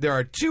next point. There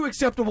are two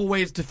acceptable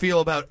ways to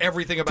feel about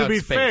everything about To be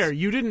space. fair,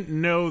 you didn't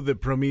know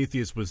that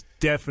Prometheus was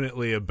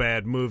definitely a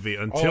bad movie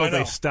until I know.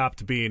 they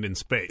stopped being in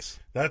space.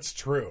 That's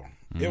true.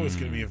 It was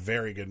going to be a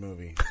very good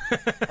movie.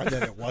 And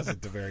then it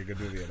wasn't a very good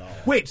movie at all.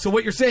 Wait, so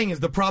what you're saying is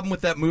the problem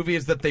with that movie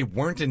is that they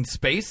weren't in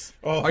space?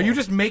 Oh. Are you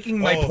just making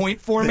my point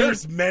for me?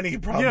 There's many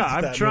problems Yeah, with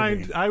I'm that trying.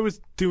 movie. I was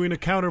doing a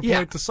counterpoint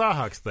Yeah. to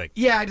Sawhawk's thing.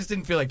 Yeah, I just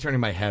didn't feel like turning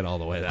my head all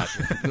the way that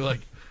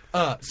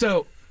way.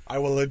 So I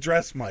will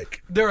address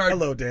Mike. There are-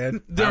 Hello,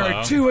 Dan. there Hello.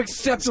 are two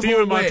acceptable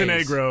Steven ways.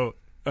 Montenegro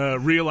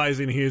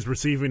realizing he is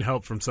receiving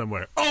help from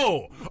somewhere.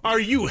 Oh, are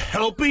you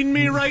helping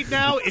me right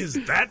now? Is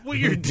that what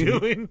you're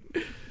doing?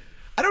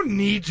 I don't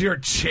need your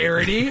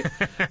charity.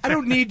 I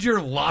don't need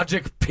your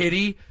logic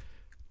pity.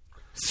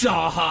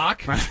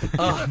 Sawhawk.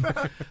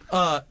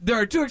 There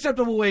are two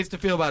acceptable ways to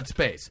feel about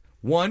space.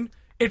 One,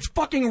 it's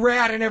fucking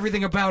rad and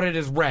everything about it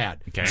is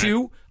rad. Okay.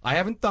 Two, I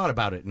haven't thought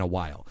about it in a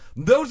while.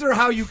 Those are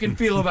how you can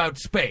feel about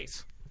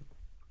space.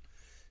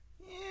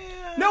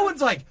 No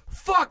one's like,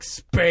 fuck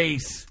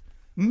space.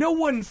 No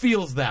one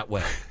feels that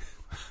way.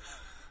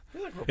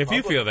 If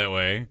you feel that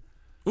way,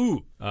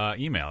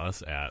 email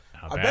us at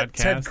bet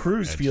Ted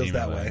Cruz feels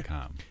that way.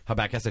 howbadcast@gmail.com.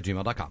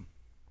 Howbackcast@gmail.com.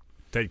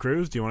 Ted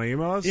Cruz, do you want to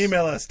email us?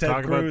 Email us, Ted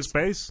Talk about Cruz.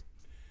 space?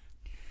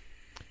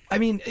 I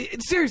mean,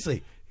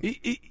 seriously,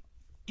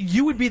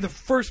 you would be the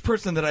first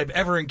person that I've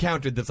ever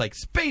encountered that's like,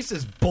 space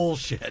is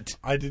bullshit.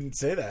 I didn't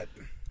say that.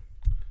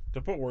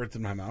 Don't put words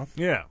in my mouth.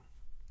 Yeah.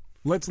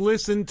 Let's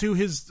listen to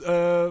his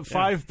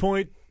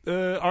 5-point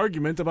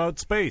argument about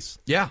space.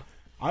 Yeah.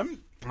 I'm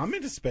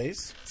into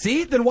space.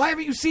 See? Then why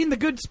haven't you seen the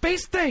good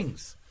space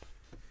things?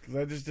 'Cause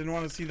I just didn't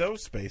want to see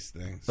those space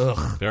things.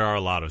 Ugh. There are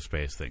a lot of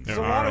space things. There's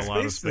a lot of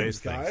space things,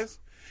 guys.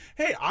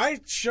 Hey, I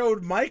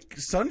showed Mike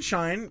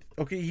Sunshine.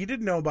 Okay, he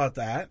didn't know about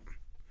that.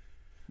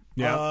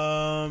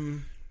 Yeah.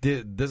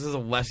 This is a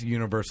less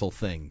universal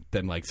thing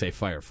than, like, say,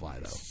 Firefly,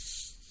 though.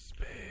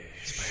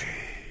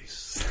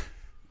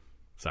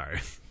 Sorry.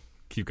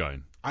 Keep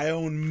going. I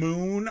own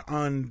Moon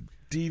on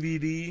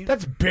DVD.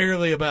 That's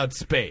barely about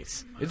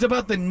space. It's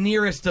about the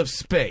nearest of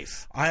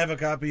space. I have a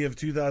copy of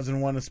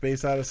 2001: A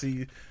Space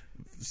Odyssey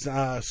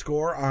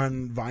score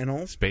on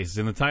vinyl. Space is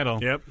in the title.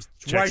 Yep. It's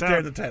Checks right there out.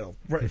 in the title.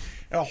 Right.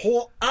 A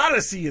whole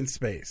Odyssey in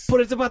space. But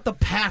it's about the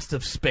past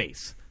of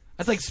space.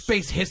 That's like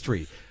space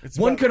history. It's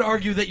One about- could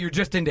argue that you're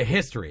just into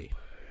history.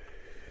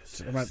 It's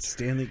about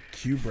Stanley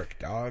Kubrick,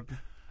 dog.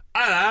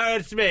 Hello,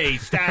 it's me,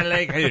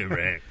 Stanley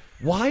Kubrick.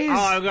 Why is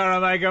I'm going to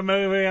make a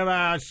movie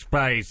about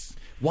space.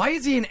 why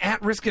is he an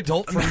at-risk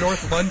adult from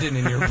North London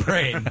in your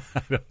brain?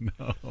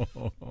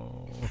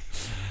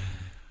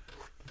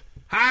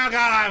 How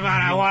come I'm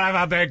gonna one of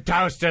a big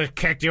toaster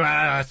kicked you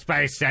out of the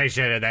space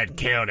station and then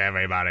killed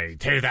everybody?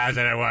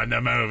 2001,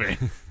 the movie.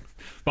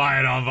 Buy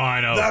it on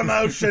vinyl. The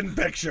motion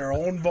picture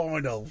on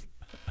vinyl.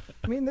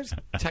 I mean, there's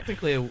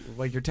technically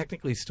you're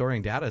technically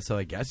storing data, so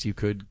I guess you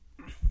could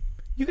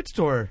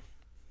store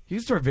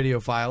video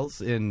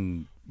files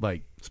in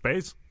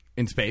Space?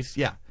 in space.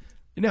 Yeah,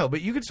 no,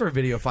 but you could store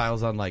video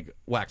files on like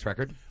wax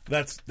record.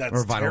 That's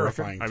Or vinyl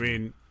terrifying. I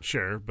mean,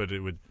 sure, but it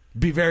would.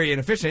 Be very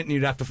inefficient, and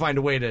you'd have to find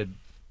a way to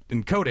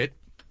encode it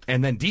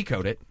and then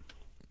decode it.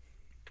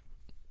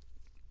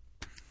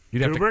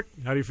 You'd have to. Kubrick,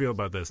 how do you feel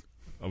about this?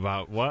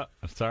 About what?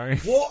 I'm sorry.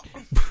 What?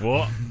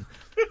 What?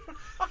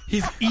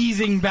 He's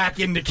easing back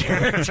into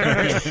character.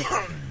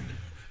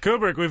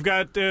 Kubrick, we've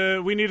got.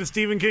 We need a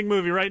Stephen King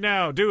movie right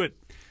now. Do it.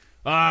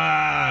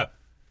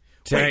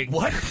 Wait,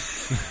 what?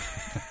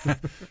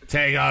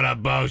 Take all the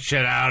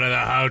bullshit out of the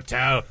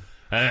hotel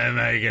and then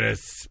make it a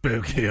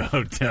spooky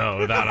hotel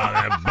without all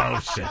that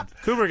bullshit.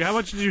 Kubrick, how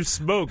much did you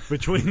smoke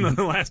between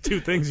the last two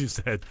things you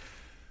said?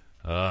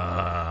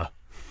 I'm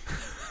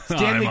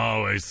Stanley-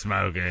 always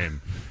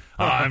smoking.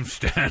 I'm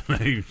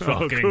Stanley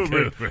fucking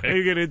Kubrick. Are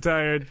you getting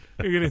tired?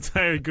 Are you getting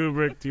tired,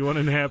 Kubrick? Do you want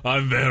a nap?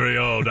 I'm very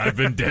old. I've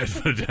been dead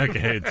for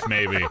decades,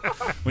 maybe.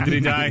 When did he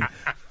die?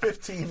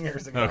 15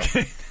 years ago.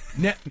 Okay.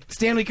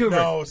 Stanley Kubrick.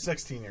 No,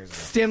 16 years ago.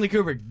 Stanley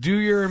Kubrick, do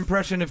your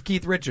impression of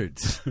Keith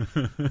Richards.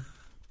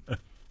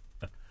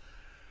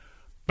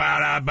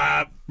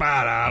 Ba-da-ba,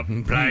 ba-da,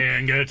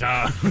 playing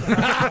guitar.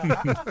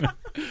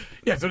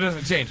 Yeah, so it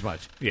doesn't change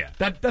much. Yeah.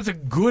 That's a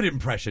good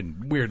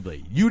impression,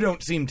 weirdly. You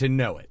don't seem to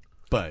know it,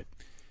 but...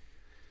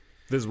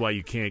 This is why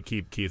you can't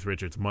keep Keith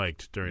Richards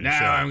mic'd during the show.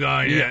 Now I'm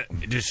going to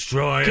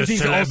destroy a 'Cause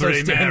he's also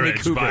celebrity Stanley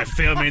marriage by Kubrick.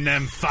 filming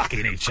them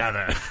fucking each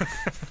other.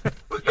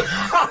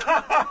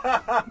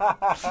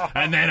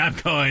 And then I'm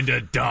going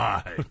to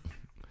die.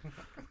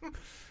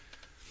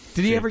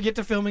 Did he ever get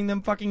to filming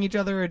them fucking each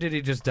other, or did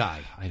he just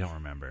die? I don't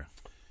remember.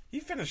 He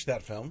finished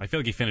that film. I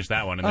feel like he finished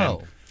that one and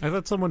Oh, I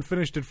thought someone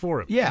finished it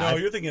for him. yeah. No,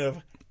 you're thinking of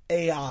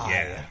AI.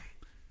 Yeah.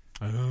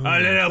 then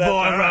a little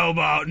boy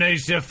robot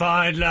needs to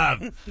find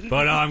love,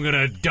 but I'm going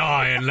to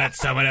die and let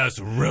someone else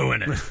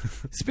ruin it.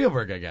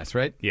 Spielberg, I guess,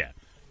 right? Yeah.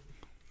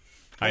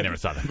 I never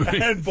saw that movie.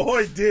 And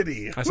boy, did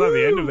he. I saw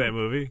the end of that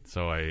movie.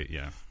 So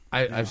yeah.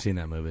 I've seen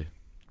that movie.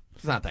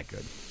 It's not that good.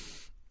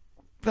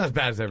 It's not as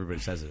bad as everybody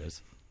says it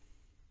is.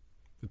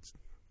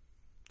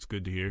 It's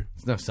good to hear.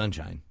 It's no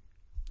sunshine.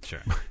 Sure.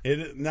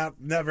 Not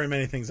very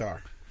many things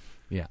are.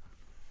 Yeah.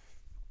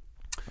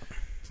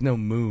 It's no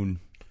moon.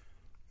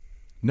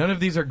 None of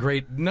these are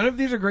great. None of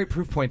these are great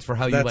proof points for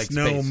how you That's like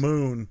no space.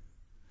 moon.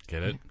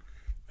 Get it?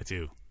 That's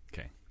you.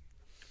 Okay.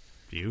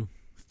 You?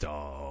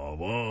 Star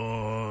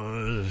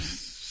Wars,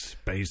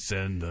 space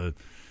and the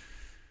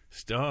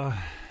star.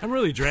 I'm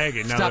really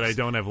dragging now Stop. that I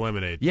don't have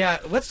lemonade. Yeah,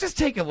 let's just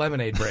take a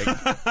lemonade break. You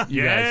guys.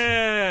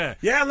 Yeah.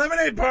 Yeah,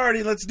 lemonade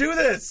party. Let's do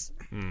this.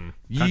 Country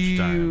You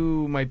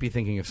time. might be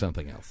thinking of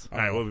something else. All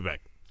right, we'll be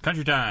back.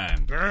 Country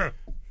time.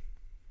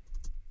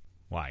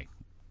 Why?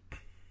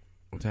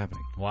 What's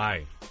happening?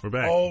 Why? We're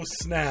back. Oh,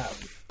 snap.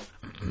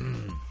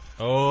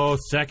 Oh,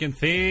 second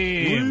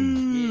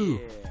theme.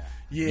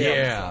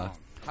 Yeah.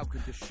 How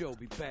could the show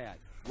be bad?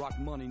 Rock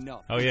money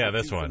enough. Oh, yeah,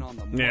 this one.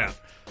 Yeah.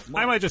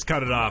 I might just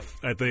cut it off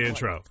at the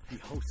intro.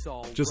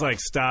 Just like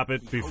stop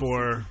it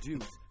before.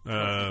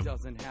 I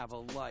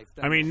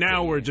mean,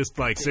 now we're just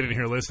like sitting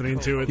here listening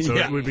to it, so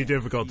Yeah. it would be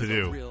difficult to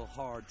do.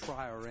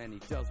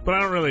 But I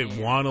don't really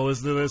want to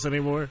listen to this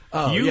anymore.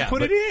 Oh, You yeah, put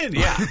but- it in.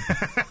 Yeah.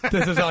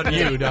 This is on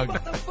you, Doug.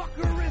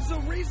 Motherfucker is the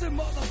reason,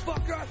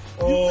 motherfucker.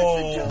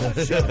 Oh. You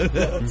listen to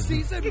the show.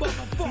 Season,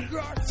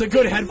 motherfucker. It's a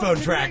good headphone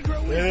track.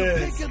 It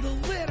is. Pick of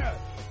the litter.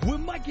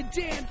 When Mike and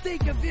Dan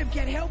think of him,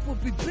 can help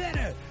would be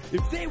better.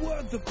 If they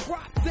were the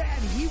crop, then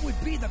he would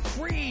be the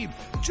cream.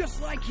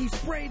 Just like he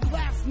sprayed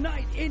last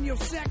night in your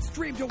sex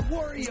dream. Don't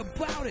worry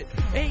about it.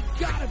 Ain't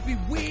gotta be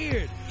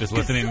weird. Just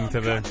listening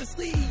to the-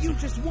 Subconsciously, you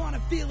just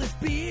wanna feel his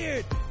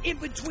beard in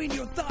between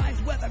your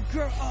thighs, whether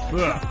girl or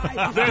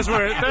guy. There's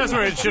where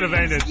it should have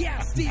ended.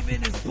 Yeah,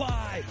 Steven is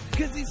by.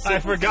 'Cause he's I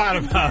so forgot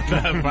fucking about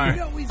bad. that part.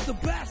 You know he's the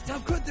best. How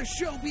could the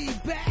show be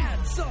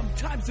bad?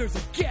 Sometimes there's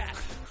a gap.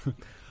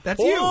 That's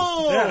you.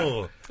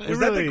 Oh. Was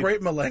that the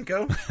Great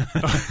Malenko?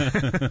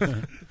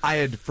 I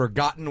had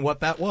forgotten what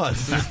that was.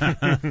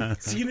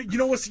 See, you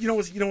know what's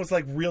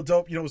like real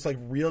dope. You know what's like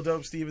real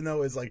dope, Steven,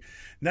 though, is like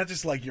not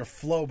just like your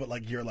flow, but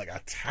like your like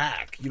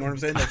attack. You know what I'm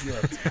saying? Like your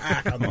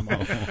attack on the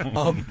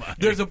moment.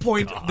 There's a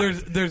point.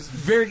 There's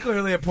very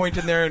clearly a point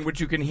in there in which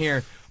you can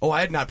hear. Oh,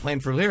 I had not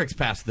planned for lyrics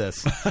past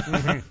this.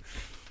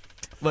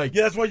 Like,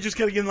 Yeah, that's why you just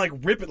gotta get in, like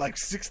rip it like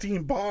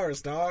 16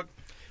 bars, dog.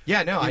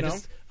 yeah, no, You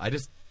I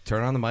just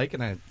turn on the mic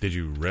and Did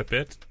you rip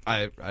it?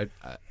 I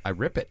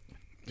rip it.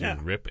 Did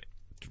you rip it?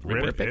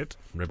 Rip it.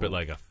 Rip it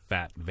like a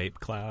fat vape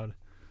cloud.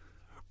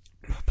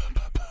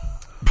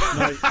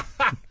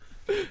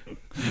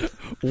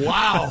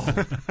 Wow.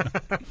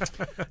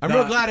 I'm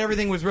real glad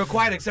everything was real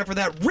quiet except for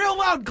that real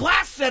loud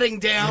glass setting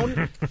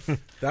down.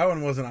 That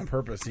one wasn't on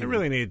purpose. I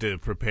really need to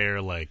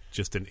prepare like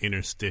just an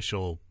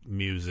interstitial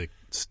music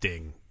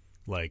sting,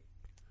 like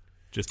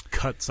just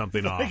cut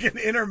something off. like an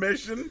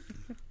intermission.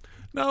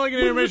 Not like an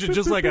intermission,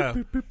 just like a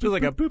beep it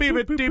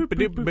deep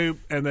deep boop,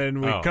 and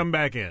then we come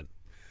back in,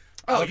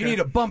 Oh, you need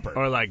a bumper.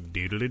 or like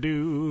doodly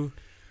doo.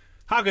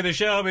 How could the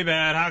show be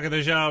bad? How could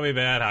the show be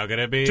bad? How could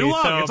it be Too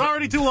long. so It's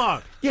already too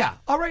long. Yeah.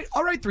 All right.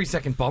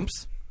 3-second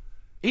bumps.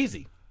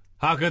 Easy.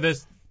 How could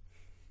this...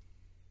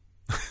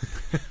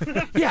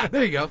 Yeah.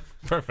 There you go.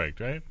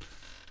 Perfect, right?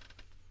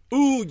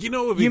 Ooh, you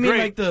know it would be You mean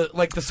great.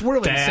 like the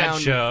swirling Bad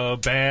sound? show,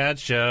 bad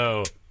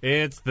show.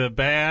 It's the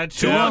bad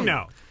show. Too long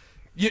now.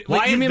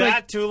 Why you is mean that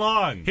like too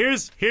long?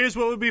 Here's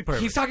what would be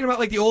perfect. he's talking about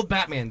like the old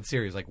Batman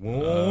series, like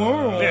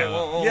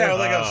Yeah,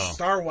 like a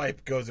star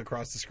wipe goes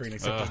across the screen,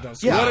 except there's no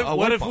screen. Yeah.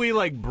 What if white we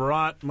like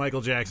brought Michael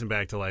Jackson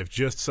back to life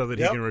just so that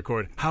he Yep. can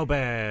record how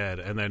bad,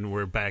 and then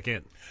we're back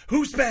in.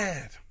 Who's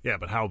bad? Yeah,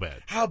 but how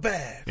bad? How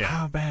bad? Yeah.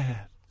 How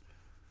bad?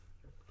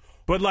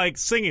 But like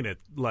singing it,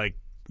 like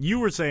you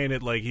were saying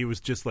it, like he was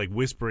just like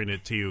whispering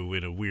it to you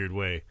in a weird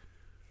way.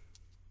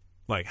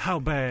 Like how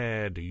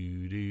bad? Do,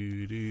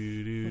 do,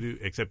 do, do, do.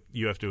 Except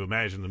you have to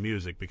imagine the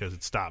music because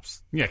it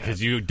stops. Yeah,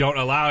 because you don't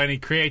allow any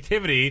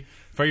creativity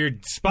for your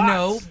spots.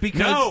 No, because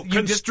No,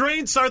 you just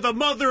constraints are the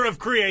mother of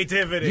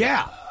creativity.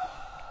 yeah.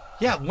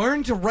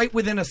 Learn to write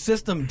within a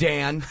system,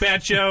 Dan.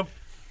 Bad show.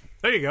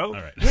 There you go. All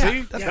right.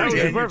 See, that's that would Dan, be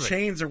your perfect.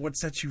 chains are what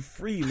sets you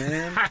free,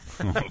 man.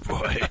 Oh,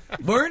 boy.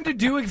 Learn to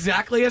do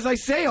exactly as I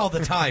say all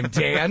the time,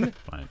 Dan.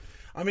 Fine.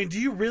 I mean, do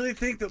you really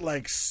think that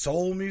like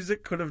soul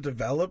music could have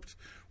developed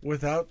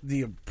without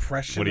the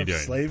oppression What are you of doing?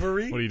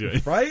 slavery? What are you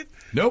doing? Right?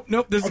 Nope.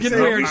 This is I'm getting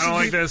saying weird. we I don't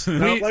like this. We,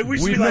 No. Like, we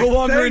should we be, no like,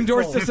 longer thankful.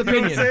 endorse this You know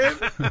what opinion.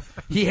 I'm saying?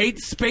 He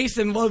hates space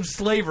and loves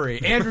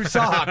slavery. Andrew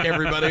Sahak,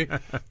 everybody.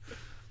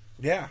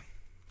 Yeah.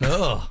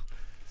 Ugh.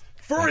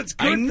 For its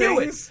good I knew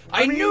things. it.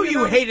 I mean, knew you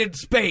know, hated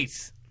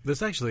space.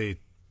 This actually,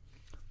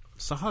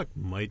 Sahak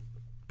might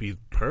be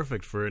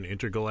perfect for an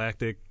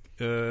intergalactic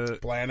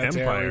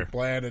empire.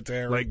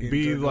 planetary. Like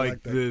be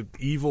like intergalactic.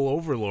 the evil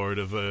overlord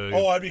of a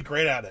Oh, I'd be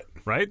great at it.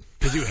 right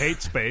because you hate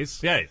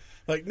space. Yeah.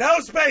 Like, no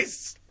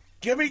space.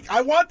 Give me.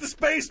 I want the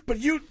space, but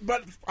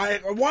I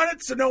want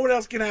it so no one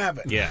else can have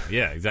it.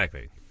 Yeah,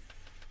 exactly.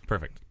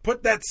 Perfect.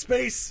 Put that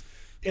space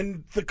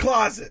in the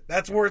closet.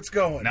 That's where it's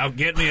going. Now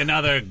get me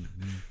another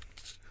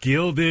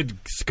gilded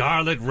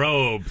scarlet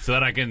robe so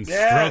that I can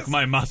Yes. stroke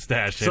my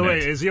mustache So in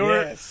wait, it. is your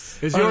Yes.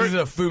 is Oh, your this is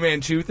a Fu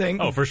Manchu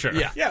thing? Oh, for sure.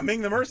 Yeah. Yeah,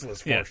 Ming the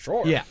Merciless for Yeah.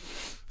 sure. Yeah.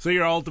 so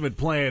your ultimate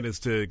plan is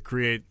to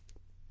create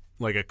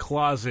like a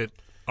closet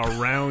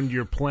around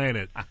your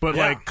planet, but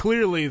Yeah. like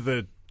clearly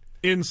the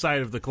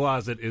inside of the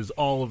closet is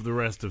all of the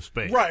rest of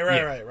space. Right.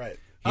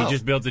 Yeah. He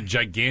just built a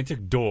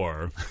gigantic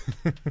door.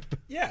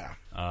 Yeah.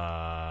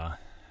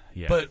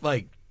 Yeah.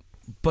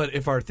 But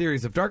if our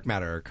theories of dark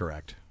matter are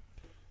correct,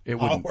 it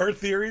would All our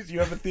theories. You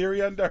have a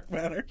theory on dark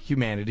matter?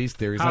 humanity's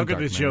theories How on could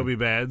dark the show matter. be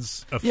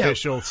bad's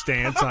official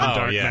stance on Oh,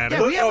 dark yeah. matter?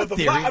 Yeah, we have a the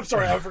theory. I'm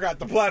sorry, I forgot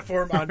the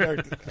platform on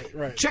dark.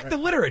 Right. Check right. the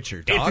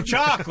literature, dog. it's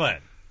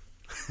chocolate.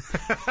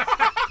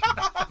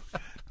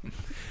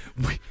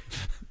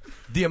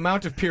 The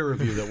amount of peer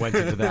review that went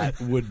into that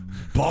would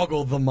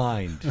boggle the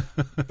mind.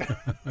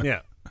 Yeah.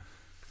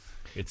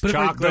 It's But if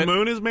chocolate. The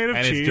moon is made of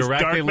and it's cheese.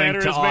 directly Dark matter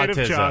linked to is made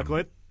autism. of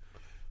chocolate.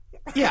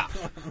 Yeah.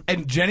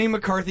 And Jenny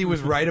McCarthy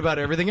was right about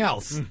everything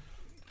else.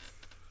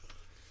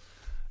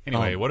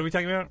 Anyway, what are we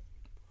talking about?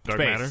 Dark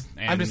Space. matter.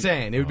 And I'm just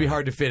saying, it would be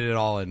hard to fit it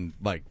all in,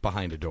 like,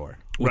 behind a door.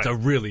 It's a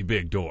Right. really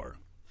big door.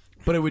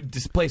 But it would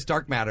displace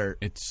dark matter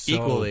It's so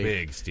equally.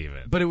 big,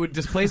 Steven. But it would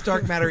displace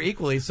dark matter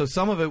equally, so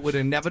some of it would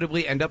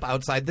inevitably end up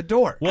outside the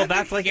door. well,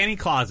 that's like any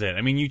closet.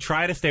 I mean, you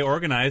try to stay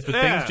organized, but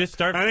Yeah. things just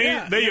start. I mean,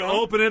 Yeah, then you you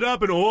know. open it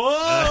up and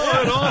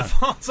whoa, it all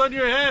falls on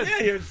your head.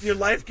 Yeah, your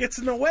life gets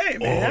in the way,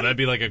 Oh, man. that'd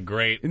be like a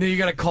great. And then you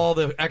got to call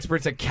the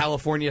experts at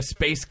California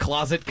Space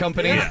Closet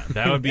Company. Yeah,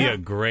 that would be a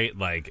great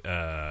like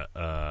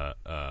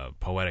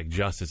poetic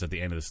justice at the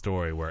end of the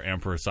story, where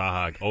Emperor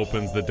Sahak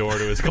opens the door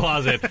to his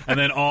closet, and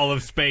then all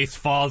of space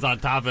falls on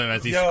top of him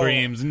as he Yo.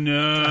 screams,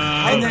 "No!"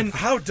 And then-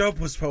 how dope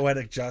was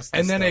poetic justice?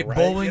 And then though, a right?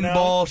 bowling You know?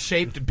 ball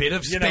shaped bit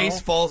of You space know.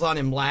 falls on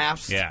him,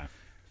 laughs. yeah.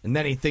 And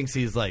then he thinks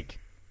he's like,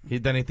 he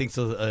thinks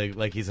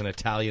like he's an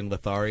Italian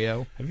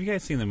Lothario. Have you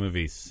guys seen the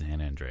movie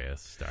San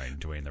Andreas starring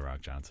Dwayne the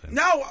Rock Johnson?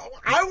 No,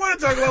 I want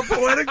to talk about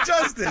poetic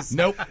justice.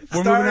 Nope.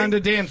 We're Starring moving on to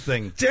Dan's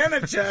thing.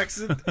 Janet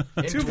Jackson,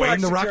 And Tupac Dwayne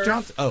the Rock Shakur.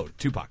 Johnson. Oh,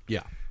 Tupac.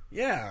 Yeah.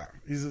 Yeah,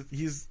 he's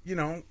he's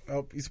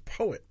a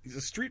poet. He's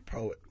a street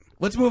poet.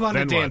 Let's move on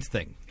Then to what? Dan's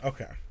thing.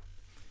 Okay.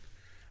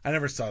 I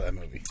never saw that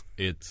movie.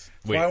 It's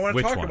Well, I want to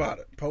which talk one? about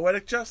it.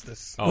 Poetic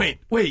justice. Oh.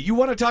 Wait, you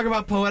want to talk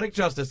about Poetic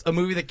Justice, a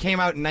movie that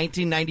came out in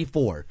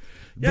 1994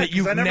 Yeah, that 'cause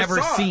you've I never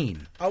saw it.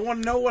 seen? I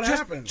want to know what Just,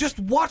 happened. just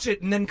watch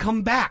it and then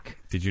come back.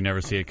 Did you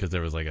never see it because there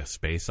was like a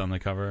space on the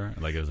cover,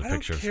 like it was a I don't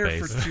picture care of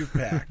space? for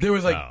Tupac. There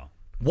was like, Oh.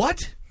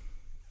 what?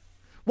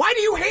 Why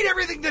do you hate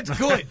everything that's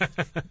good?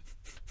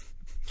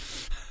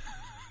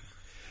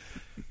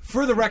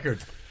 For the record,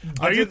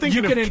 Are you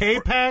thinking can of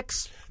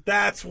K-Pax?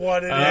 That's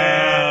what it is.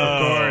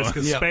 Of course,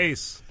 because Yeah.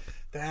 space.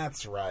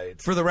 That's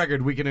right. for the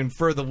record, we can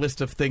infer the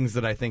list of things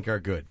that I think are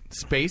good: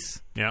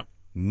 space, Yep.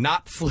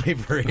 not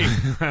slavery,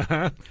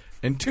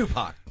 and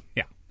Tupac,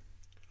 Yeah.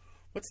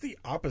 What's the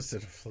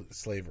opposite of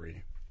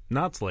slavery?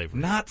 Not slavery.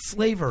 not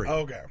slavery.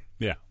 Okay.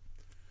 Yeah.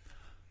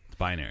 It's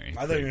binary.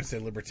 I thought you were going to say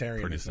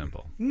libertarian. Pretty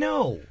simple.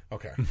 No,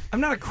 Okay. I'm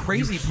not a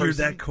crazy Hear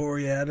person. that,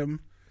 Corey Adam?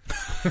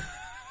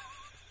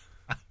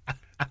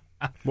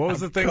 What was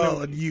the thing?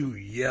 Calling you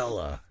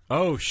yellow.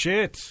 Oh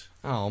shit!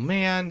 Oh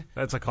man,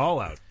 That's a call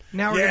out.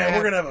 now Yeah, we're gonna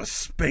going to have a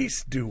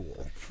space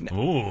duel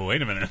Ooh,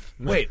 wait a minute.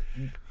 wait.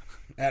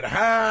 at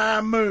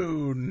high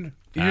moon.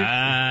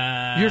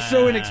 You're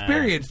so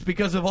inexperienced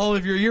because of all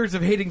of your years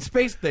of hating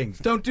space things.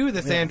 Don't do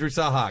this, Andrew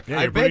Sahak. Yeah,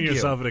 I you're beg putting you.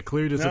 yourself at a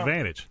clear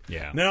disadvantage.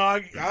 Yeah. No,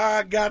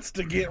 I got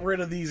to get rid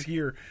of these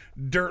here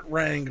dirt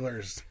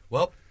wranglers.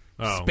 Well,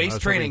 Oh, space I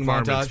was training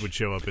hoping Farmans montage. would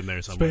show up in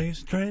there somewhere.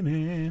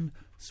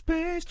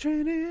 Space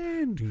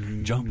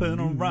training, jumping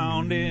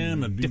around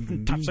in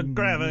different types of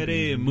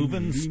gravity,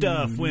 moving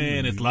stuff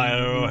when it's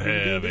lighter or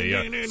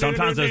heavier.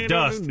 Sometimes there's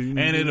dust, and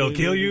it'll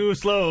kill you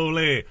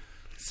slowly.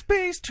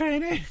 Space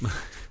training.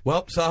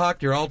 Well,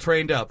 Sahak, you're all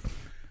trained up.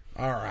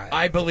 All right.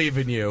 I believe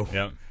in you.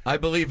 Yep. I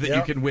believe that you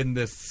Yep. can win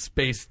this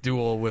space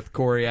duel with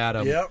Corey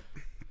Adam. Yep.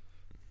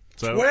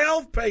 So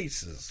 12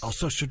 paces.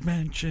 Also should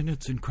mention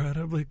it's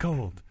incredibly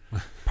cold.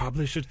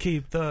 Probably should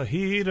keep the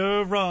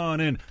heater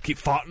running. Keep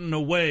farting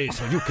away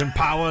so you can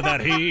power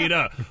that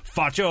heater.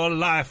 Fart your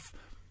life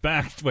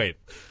back. Wait.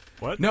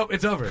 what? No,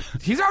 it's over.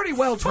 He's already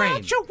well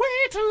trained. Fart your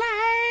way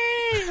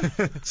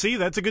to life. See,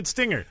 that's a good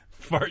stinger.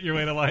 Fart your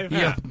way to life?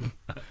 Yeah.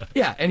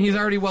 Yeah, and he's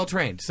already well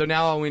trained. So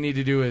now all we need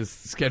to do is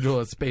schedule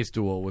a space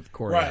duel with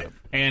Corey Right. Adam.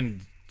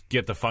 And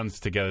get the funds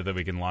together that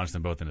we can launch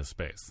them both into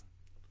space.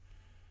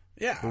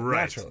 Yeah,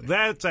 Right. naturally.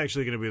 That's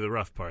actually going to be the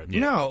rough part.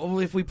 No, well,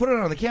 if we put it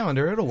on the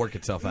calendar, it'll work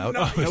itself out.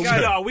 No, We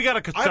guys,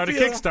 got to start a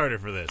feel- Kickstarter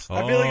for this.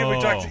 I feel like if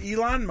we talk Oh. to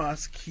Elon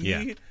Musk,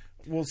 he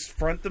will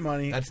front the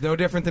money. That's no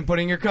different than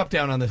putting your cup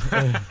down on the...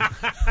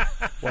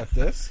 What,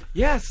 this?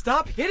 yeah,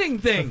 stop hitting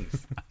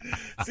things.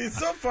 See, it's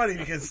so funny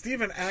because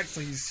Steven acts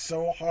like he's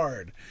so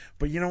hard.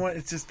 But you know what?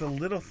 It's just the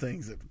little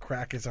things that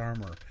crack his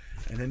armor.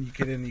 And then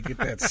you get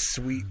that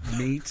sweet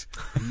meat.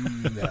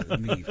 That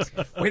meat.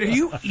 Wait, are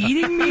you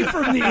eating me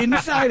from the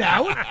inside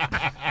out?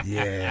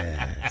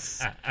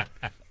 Yes.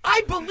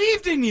 I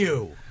believed in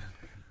you.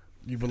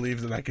 You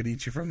believe that I could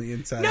eat you from the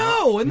inside out?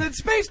 No, and the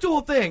space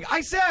duel thing.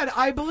 I said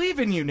I believe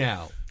in you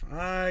now.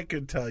 I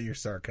could tell your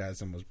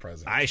sarcasm was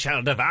present. I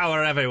shall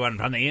devour everyone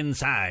from the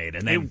inside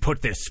and then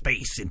put this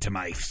space into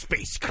my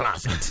space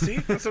closet. See?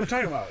 That's what I'm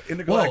talking about. Whoa,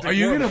 Intergalactic are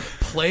you War. going to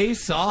play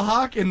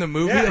Sawhawk in the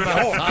movie Yeah, about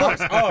oh, of Sawhawk?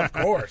 course. Oh, of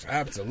course.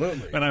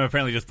 Absolutely. And I'm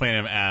apparently just playing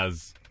him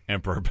as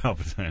Emperor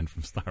Palpatine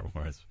from Star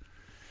Wars.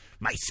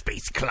 My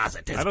space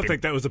closet has I don't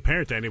think that was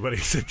apparent to anybody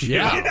except you.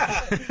 Yeah.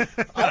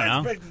 I don't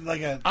know. Expected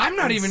like a I'm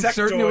not even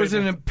certain it was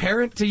an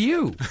apparent to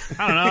you.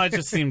 I don't know. It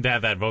just seemed to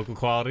have that vocal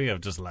quality of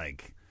just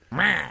like,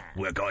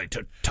 we're going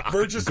to talk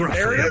Burgess gruffly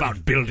Meredith?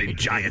 about building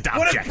giant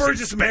What objects. if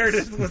Burgess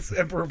Meredith was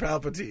Emperor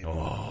Palpatine?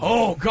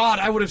 Oh, God,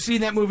 I would have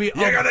seen that movie.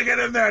 You're gonna get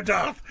in there,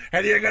 Duff,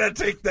 and you're gonna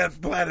take that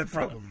planet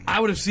from him. I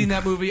would have seen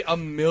that movie a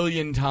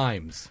million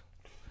times.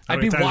 How I'd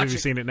many be times have watching you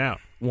seen it now?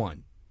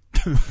 one.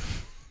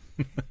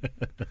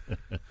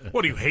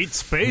 What, do you hate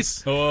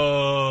space?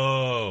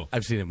 Oh.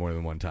 I've seen it more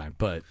than one time,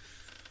 but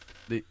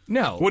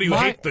no. What, do you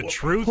hate the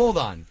truth? Hold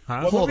on.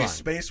 What Hold movie? on.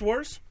 Space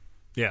Wars?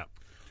 Yeah.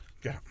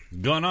 Yeah.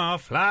 Gonna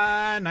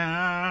fly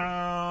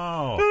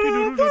now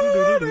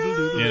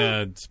in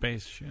a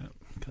spaceship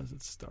because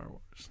it's Star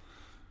Wars.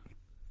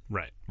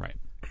 Right. Right.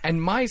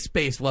 And my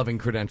space-loving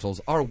credentials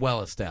are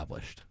well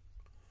established.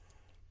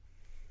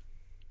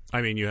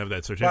 I mean, you have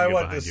that By certificate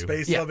what? The behind you.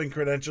 Space Yeah. Loving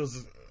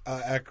Credentials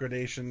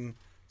Accreditation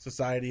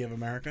Society of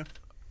America?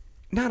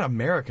 Not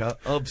America,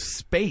 of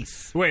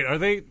space. Wait, are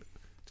they...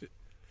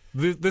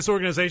 This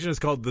organization is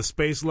called the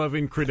Space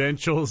Loving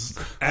Credentials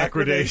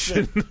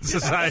Accreditation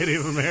Society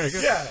of America.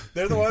 Yeah,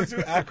 they're the ones who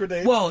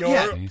accredite. Well, your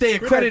yeah, they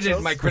accredited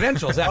credentials. my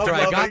credentials after of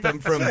I got loving them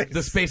from space.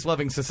 the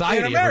Space-Loving Society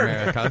In of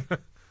America. America,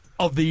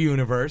 of the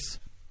universe.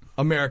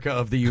 America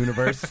of the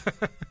universe.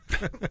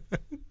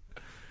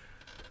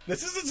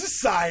 This is a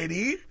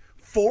society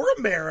for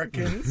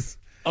Americans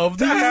Of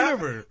the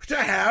universe. to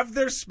have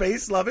their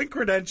space-loving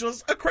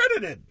credentials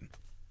accredited.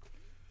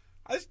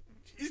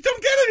 You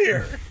don't get it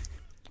here.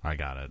 I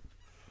got it.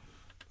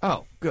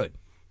 Oh, good.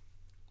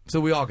 So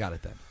we all got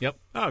it then. Yep.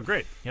 Oh,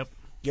 great. Yep.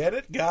 Get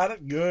it? Got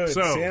it? Good.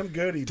 So, Sam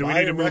Goody. do we buy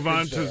need to a move record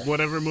on to store.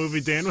 whatever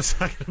movie Dan was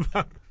talking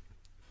about?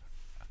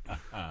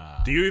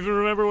 Do you even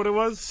remember what it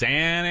was?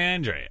 San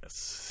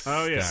Andreas.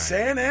 Oh, yeah.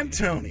 San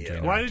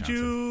Antonio. Why did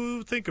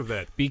you think of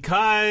that?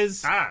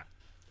 Because Ah,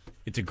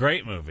 it's a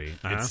great movie.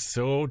 It's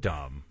so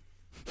dumb.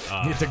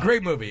 It's a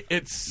great movie.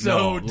 It's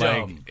so No,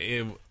 dumb.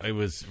 Like, it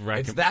was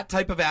It's that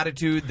type of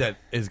attitude that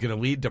is going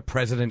to lead to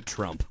President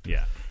Trump.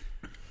 Yeah.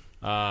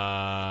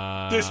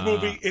 This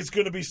movie is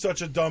going to be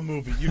such a dumb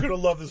movie. You're going to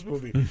love this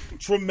movie.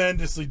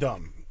 Tremendously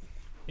dumb.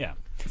 Yeah.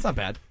 It's not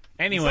bad.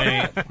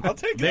 Anyway, I'll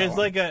take there's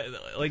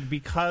that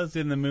because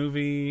in the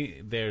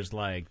movie there's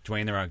like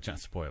Dwayne the Rock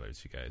Johnson.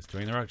 Spoilers, you guys.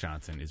 Dwayne the Rock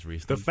Johnson is the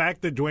recently.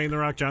 fact that Dwayne The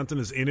Rock Johnson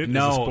is in it is a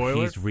No,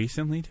 spoiler? he's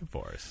recently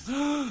divorced.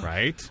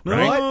 Right? No,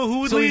 Right?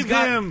 who would so leave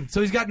him?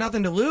 So he's got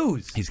nothing to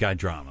lose. He's got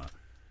drama.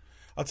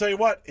 I'll tell you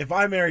what. If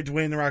I married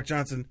Dwayne The Rock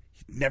Johnson,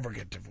 he'd never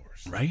get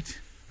divorced. Right?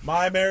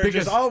 My marriage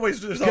Because- is always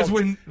Because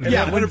when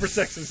 100%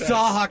 success.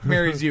 Sawhawk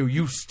marries you,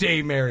 you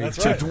stay married That's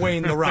to right.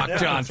 Dwayne the Rock Yeah,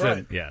 that's Johnson.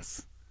 right.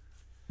 Yes.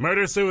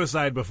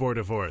 Murder-suicide before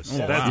divorce.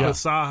 That's wow. what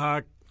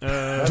Sawhawk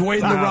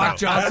Dwayne The Rock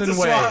Johnson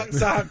way.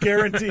 That's a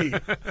guarantee.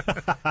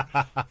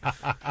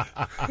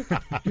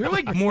 You're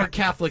like more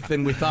Catholic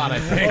than we thought, I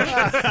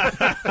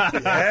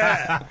think.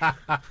 Yeah.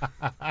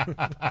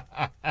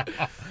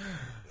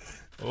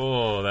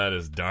 Oh, that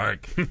is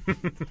dark.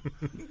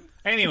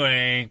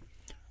 Anyway,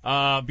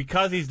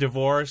 because he's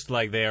divorced,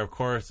 like they are, of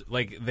course,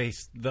 like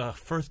the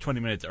first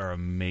 20 minutes are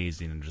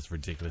amazing and just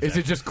ridiculous. Is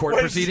it just court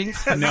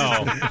proceedings?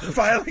 No,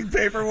 Filing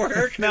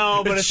paperwork.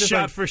 no, but it's just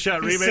shot like, for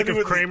shot he's remake sitting of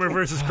with Kramer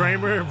versus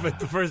Kramer, but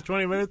the first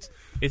 20 minutes.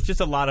 it's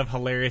just a lot of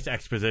hilarious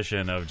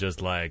exposition of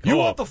just like, You oh,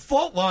 want the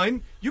fault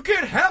line? You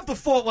can't have the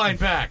fault line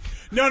back.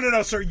 No,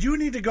 sir. You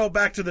need to go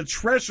back to the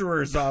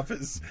treasurer's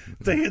office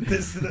to get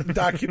this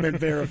document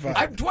verified.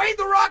 I'm Dwayne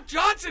The Rock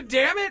Johnson.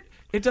 Damn it!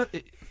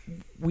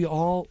 We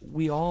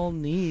all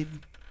need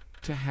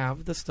to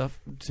have the stuff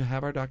to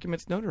have our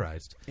documents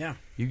notarized. Yeah.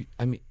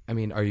 I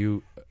mean, are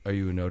you a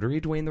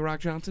notary, Dwayne The Rock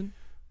Johnson?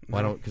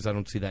 Why don't? Because I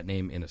don't see that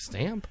name in a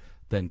stamp.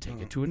 Then take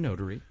it to a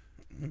notary.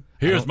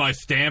 here's my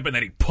stamp, and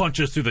then he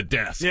punches through the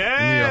desk. And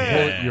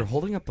Yeah. you're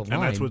holding up the line.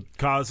 And that's what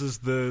causes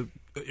the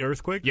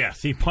earthquake?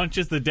 Yes, he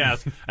punches the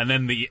desk, and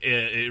then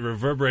it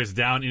reverberates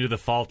down into the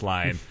fault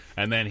line,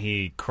 and then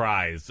he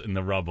cries in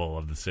the rubble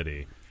of the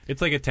city.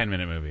 It's like a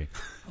 10-minute movie.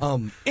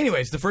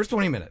 Anyways, the first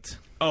 20 minutes.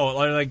 Oh,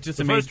 like just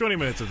The amazing. first 20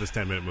 minutes of this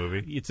 10-minute movie.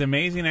 It's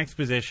amazing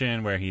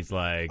exposition where he's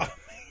like,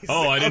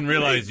 "Oh, I didn't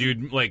realize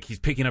you'd like." He's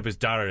picking up his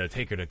daughter to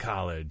take her to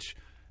college,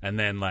 and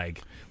then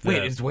like,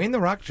 Wait, is Dwayne The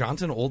Rock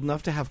Johnson old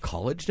enough to have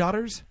college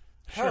daughters?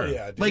 Hell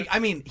yeah, dude. Like, I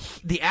mean,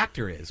 the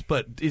actor is,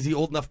 but is he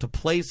old enough to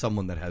play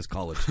someone that has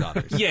college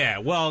daughters? yeah.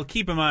 Well,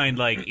 keep in mind,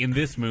 like in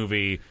this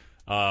movie,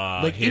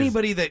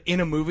 Anybody that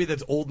in a movie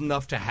that's old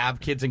enough to have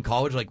kids in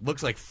college, like,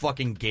 looks like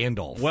fucking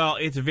Gandalf. Well,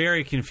 it's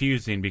very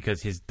confusing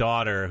because his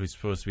daughter, who's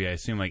supposed to be, I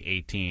assume, like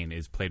 18,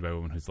 is played by a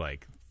woman who's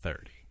like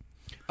 30.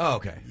 Oh,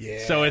 okay.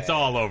 yeah. So it's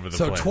all over the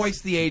So place.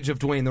 twice the age of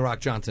Dwayne The Rock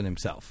Johnson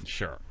himself.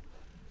 Sure.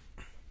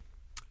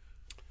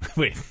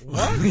 Wait.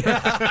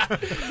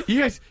 You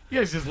guys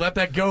just let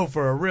that go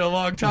for a real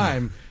long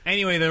time.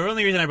 Anyway, the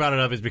only reason I brought it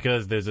up is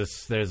because there's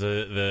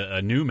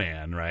a new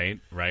man, right?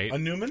 A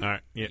Newman? All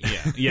right. Yeah.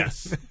 Yeah.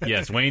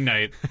 Yes. Wayne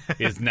Knight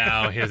is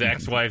now his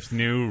ex-wife's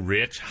new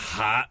rich,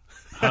 hot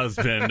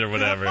husband or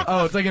whatever.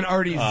 Oh, it's like an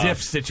Artie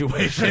Ziff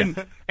situation.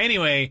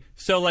 Anyway,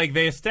 so like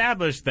they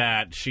established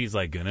that she's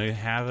like gonna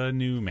have a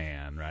new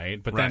man,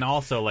 right? But then Right.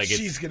 also like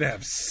She's gonna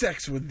have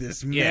sex with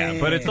this man. yeah,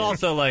 but it's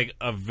also like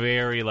a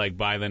very like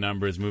by the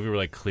numbers movie where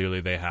like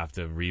clearly they have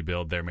to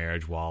rebuild their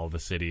marriage while the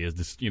city is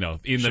just, in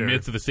the Sure.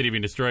 midst of the city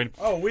being destroyed.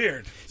 Oh,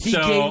 weird.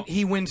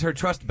 He wins her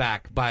trust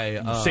back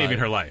by Saving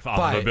her life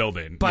off of a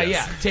building. By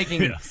Yes.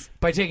 taking Yes.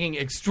 by taking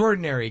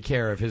extraordinary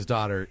care of his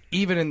daughter,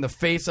 even in the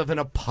face of an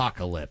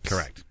apocalypse.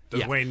 Correct.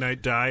 Does Wayne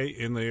Knight die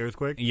in the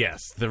earthquake?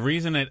 Yes, the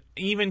reason it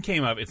even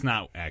came up, it's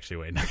not actually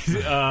Wayne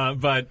Knight,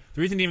 but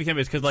the reason it even came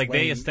up is because like they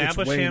Wayne-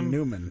 establish it's Wayne him.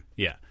 Newman.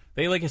 Yeah,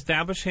 they like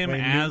establish him Wayne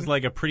as Newman?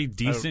 like a pretty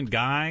decent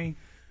guy,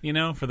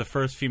 for the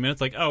first few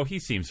minutes. Like, oh, he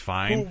seems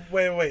fine. Who,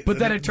 wait. But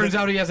then it turns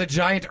out he has a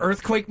giant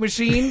earthquake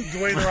machine.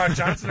 Dwayne The Rock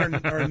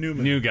Johnson or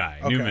Newman? New guy,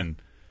 Okay. Newman.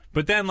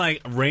 But then,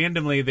 like,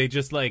 randomly, they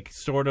just, like,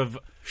 sort of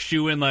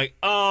shoo in, like,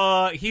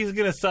 oh, he's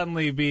going to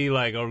suddenly be,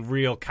 like, a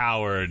real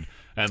coward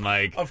and,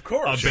 like, Of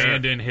course.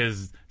 abandon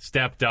his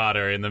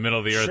stepdaughter in the middle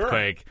of the Sure.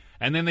 earthquake.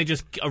 And then they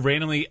just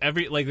randomly,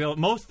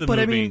 most of the But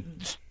movie. I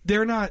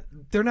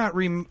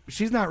mean,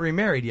 she's not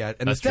remarried yet,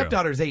 and That's the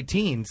stepdaughter's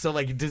 18. So,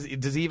 like,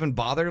 does he even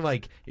bother?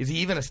 Like, is he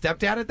even a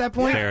stepdad at that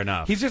point? Fair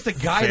enough. He's just a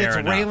guy Fair that's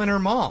enough. railing her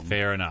mom.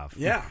 Fair enough.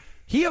 Yeah.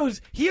 He owes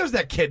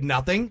that kid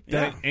nothing.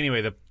 Yeah.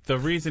 Anyway, the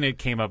reason it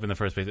came up in the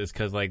first place is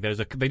because like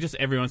they just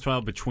every once in a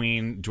while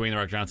between Dwayne The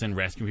Rock Johnson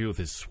rescuing people with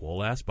his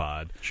swole ass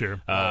bod. Sure.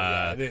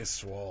 Yeah, it is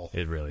swole.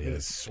 It really It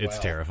is. is It's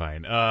swell.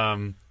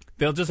 terrifying.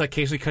 They'll just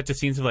occasionally cut to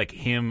scenes of like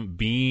him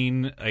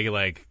being a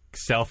like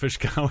selfish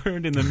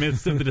coward in the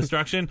midst of the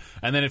destruction,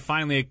 and then it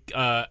finally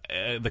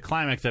the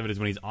climax of it is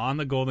when he's on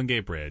the Golden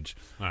Gate Bridge,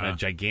 and a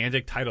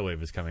gigantic tidal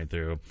wave is coming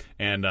through,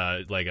 and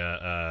like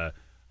a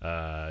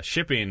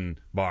shipping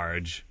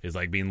barge is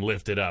like being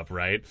lifted up,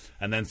 right?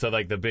 And then so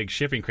like the big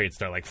shipping crates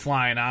start like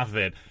flying off of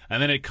it,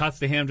 and then it cuts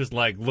to him just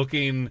like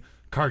looking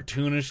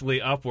cartoonishly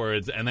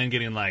upwards and then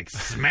getting like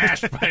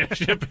smashed by a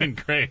shipping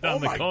crate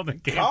on the my Golden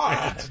Gate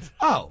God. Bridge.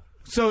 Oh,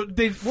 so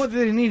they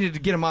needed to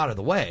get him out of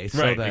the way,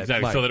 so Right, that,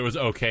 exactly. like, So that it was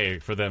okay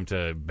for them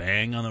to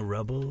bang on the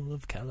rubble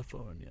of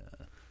California.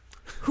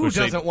 who which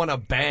they- doesn't want to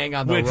bang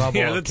on the which- rubble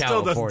Yeah, of that still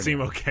California? doesn't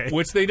seem okay.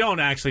 Which they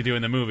don't actually do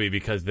in the movie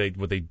because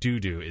what they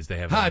do is they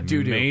have an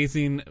do-do.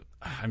 amazing.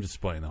 I'm just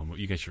spoiling the whole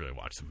movie. You guys should really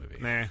watch the movie.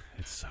 Nah.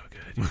 It's so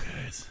good, you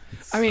guys.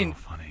 It's I mean- so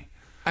funny.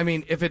 I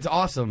mean, if it's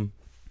awesome,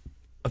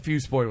 a few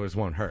spoilers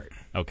won't hurt.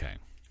 Okay.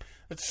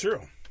 That's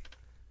true.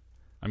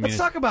 I mean, Let's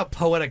talk about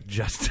poetic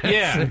justice.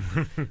 yeah.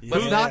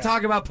 Let's not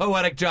talk about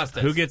poetic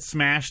justice. Who gets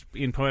smashed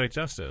in Poetic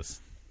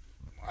Justice?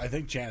 I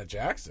think Janet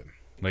Jackson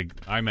Like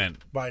I meant.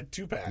 by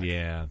Tupac.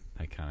 Yeah,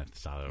 I kind of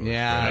thought it was.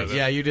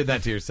 Yeah, you did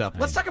that to yourself.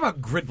 Let's talk about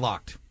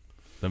Gridlocked.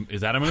 Is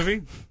that a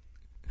movie?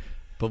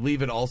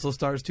 Believe it also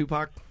stars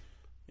Tupac.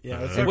 Yeah,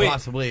 that's And Wait.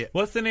 possibly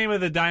What's the name of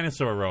the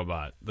dinosaur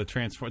robot? The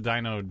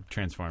Dino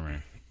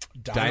Transformer.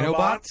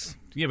 Dinobots?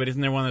 Yeah, but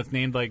isn't there one that's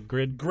named like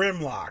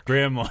Grimlock.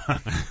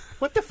 Grimlock?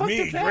 What the fuck Me,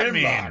 does that Grimlock.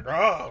 mean?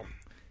 Oh.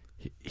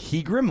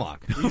 He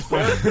Grimlock.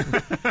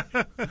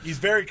 He's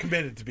very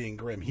committed to being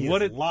grim. He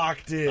What is it-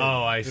 locked in.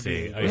 Oh, I to see.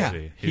 being I grim. Yeah,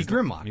 see. he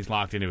Grimlock. He's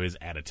locked into his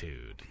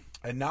attitude.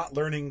 And not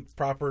learning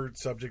proper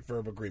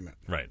subject-verb agreement.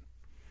 Right.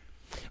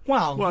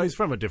 Well, he's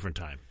from a different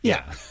time.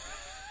 yeah.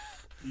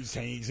 You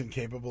saying he's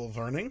incapable of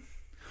learning?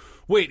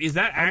 Wait, is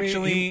that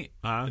mean,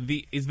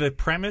 actually is the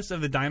premise of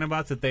the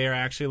Dinobots that they are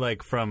actually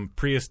like from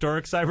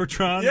prehistoric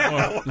Cybertron?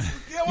 Yeah. Or-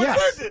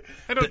 Yes.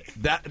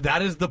 that?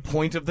 That is the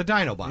point of the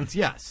Dinobots,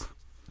 yes.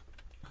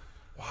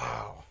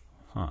 Wow.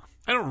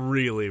 I don't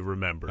really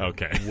remember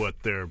Okay.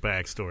 what their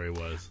backstory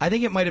was. I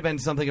think it might have been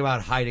something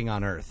about hiding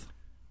on Earth.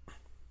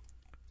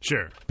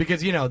 Sure.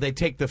 Because, they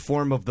take the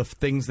form of the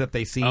things that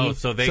they see. Oh,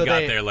 so they got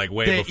there, like,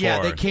 way before.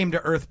 Yeah, they came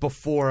to Earth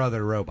before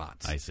other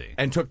robots. I see.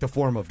 And took the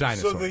form of So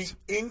dinosaurs.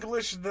 the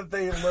English that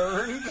they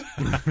learned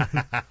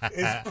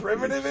is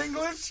primitive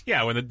English?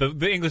 Yeah, when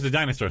the English the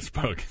dinosaurs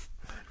spoke.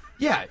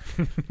 Yeah.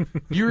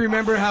 You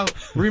remember how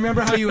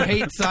you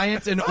hate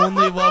science and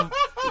only love...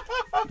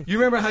 You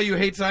remember how you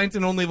hate science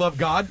and only love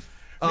God?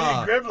 Me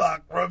and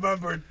Grimlock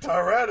remembered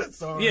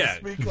Tyrannosaurus Yeah.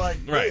 speak like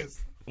Right.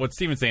 this. What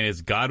Steven's saying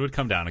is God would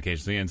come down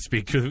occasionally and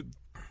speak to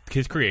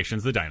his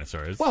creations, the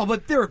dinosaurs. Well,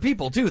 but there are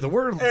people, too. The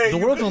world's Hey,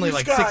 only you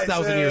like guys,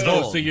 6,000 years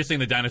oh, old. so you're saying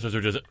the dinosaurs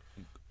are just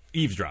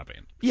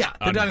eavesdropping? Yeah,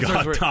 the on dinosaurs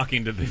God were...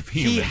 talking to the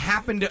He humans.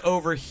 happened to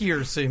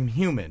overhear some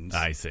humans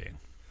I see.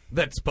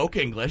 that spoke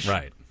English.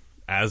 Right.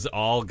 As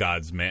all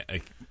God's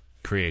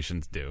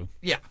creations do.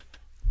 Yeah.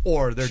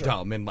 Or they're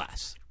dumb and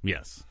less.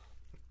 Yes.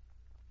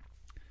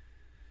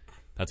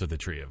 That's what the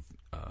tree of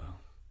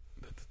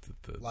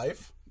the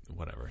Life?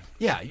 whatever.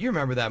 Yeah, you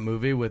remember that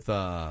movie with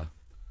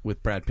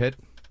Brad Pitt?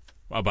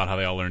 About how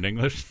they all learned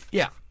English?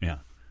 Yeah. Yeah.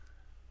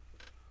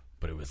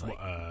 But it was like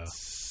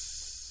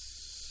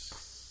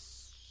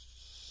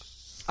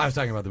I was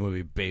talking about the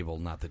movie Babel,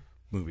 not the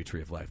movie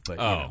Tree of Life.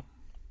 But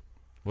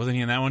Wasn't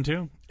he in that one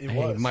too?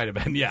 It might have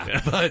been,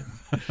 yeah. But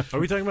Are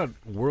we talking about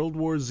World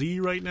War Z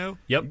right now?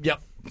 Yep.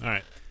 yep. All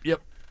right.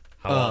 Yep.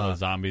 How all the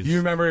zombies. You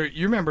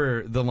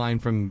remember the line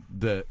from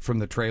the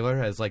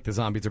trailer as like the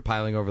zombies are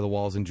piling over the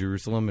walls in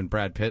Jerusalem and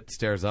Brad Pitt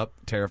stares up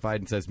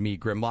terrified and says, "Me,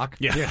 Grimlock."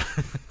 Yeah.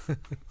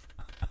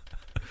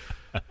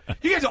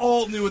 You guys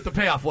all knew what the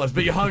payoff was,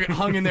 but you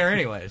hung in there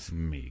anyways.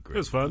 Me, It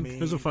was fun.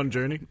 It was a fun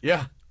journey.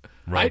 Yeah.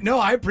 Right.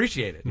 I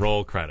appreciate it.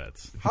 Roll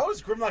credits. How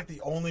is Grimlock the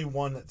only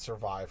one that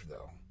survived,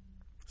 though?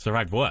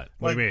 Survived what?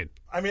 What do you mean?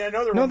 I mean, I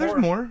know there No, were there's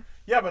more.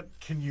 Yeah, but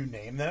can you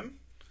name them?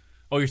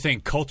 Oh, you're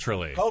saying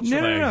culturally.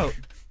 Culturally. No.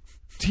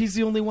 He's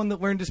the only one that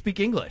learned to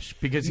speak English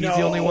because he's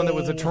the only one that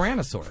was a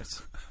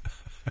Tyrannosaurus.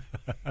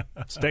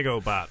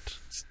 Stegobot.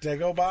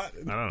 Stegobot? I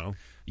don't know.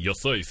 You'll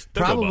say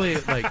Probably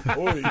like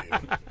Oh,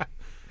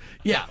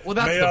 yeah. Well,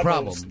 that's Me the amo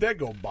problem.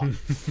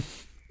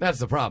 Stegobot. That's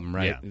the problem,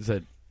 right? Yeah. Is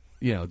that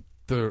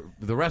the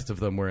rest of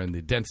them were in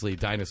the densely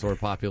dinosaur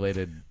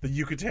populated The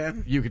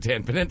Yucatan?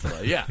 Yucatan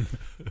Peninsula. Yeah.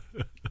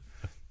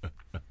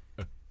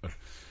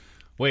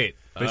 Wait.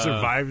 They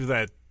survived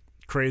that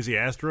crazy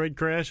asteroid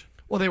crash?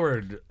 Well, they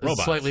were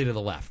Robots. slightly to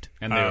the left.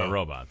 And they were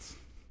robots.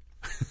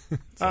 Oh,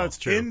 that's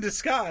true. In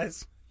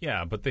disguise.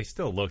 Yeah, but they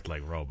still looked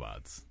like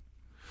robots.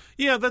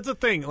 Yeah, that's the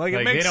thing. Like,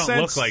 Like, it makes they don't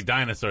sense. look like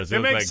dinosaurs. They It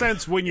look makes like,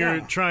 sense when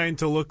you're trying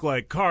to look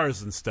like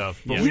cars and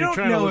stuff, but Yeah. when You you're don't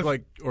trying to know look if-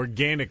 like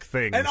organic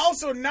things. And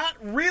also not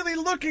really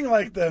looking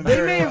like them. They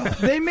very may well.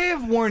 have, they may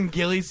have worn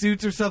ghillie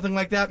suits or something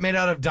like that made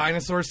out of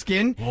dinosaur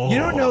skin. You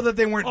don't know that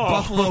they weren't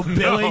Buffalo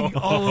Billing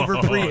all over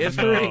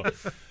prehistory.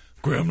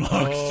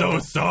 Grimlock's so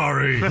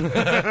sorry.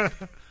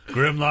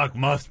 Grimlock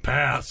must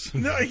pass.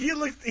 No, he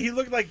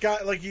looked like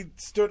God, like he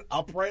stood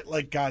upright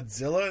like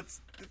Godzilla.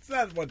 It's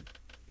not what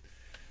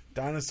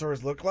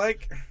dinosaurs look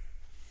like.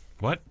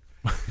 What?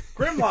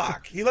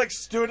 Grimlock, he like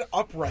stood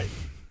upright.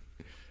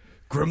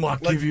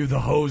 Grimlock, give you the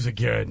hose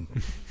again.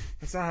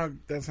 That's not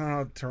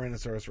how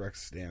Tyrannosaurus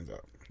Rex stands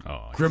up.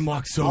 Oh,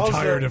 Grimlock's so Also-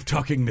 tired of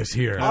tucking this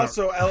here.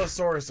 Also,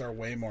 Allosaurus are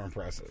way more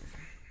impressive.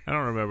 I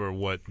don't remember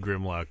what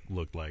Grimlock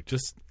looked like.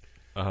 just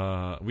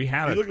we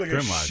had He a looked like a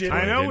Grimlock. shit- toy,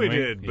 I know didn't we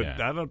did, but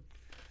Yeah. I don't.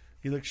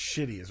 He looks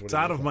shitty, is what It's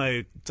out of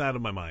my. It's out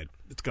of my mind.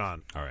 It's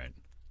gone. All right.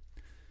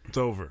 It's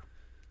over.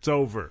 It's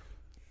over.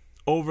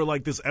 Over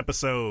like this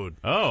episode.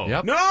 Oh.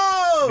 Yep.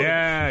 No.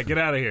 Yeah, get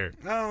out of here.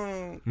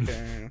 No.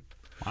 Okay.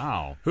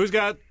 Wow. Who's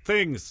got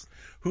things?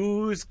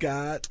 Who's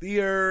got the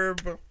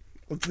herb?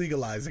 Let's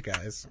legalize it,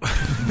 guys.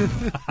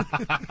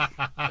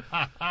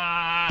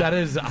 That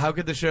is How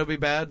Could the Show Be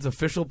Bad's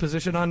official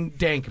position on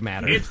Dank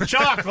Matter. It's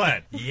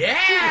chocolate.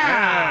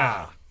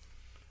 yeah!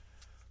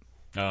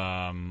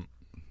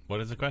 What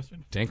is the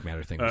question? Dank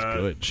Matter thing was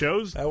good.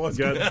 Shows? That was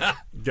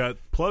got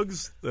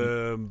plugs,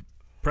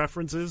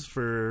 preferences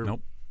for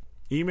Nope.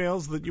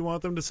 emails that you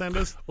want them to send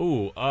us?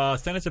 Ooh,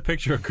 send us a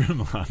picture of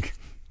Grimlock.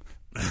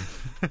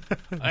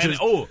 And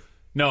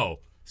no.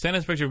 Send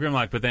us a picture of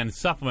Grimlock, but then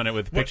supplement it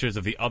with pictures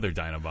of the other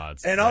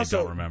Dinobots. And that also,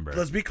 I don't remember.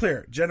 let's be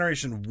clear,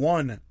 Generation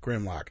 1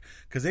 Grimlock,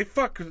 because they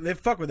fuck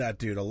with that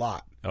dude a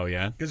lot. Oh,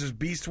 yeah? Because there's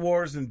Beast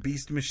Wars and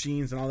Beast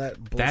Machines and all that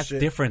bullshit. That's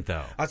different,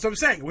 though. That's what I'm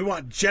saying. We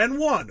want Gen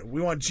 1.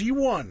 We want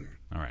G1.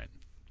 All right.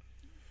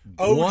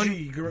 OG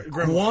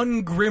Grimlock.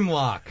 One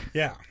Grimlock.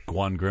 Yeah.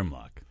 Juan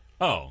Grimlock.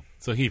 Oh,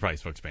 so he probably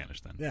spoke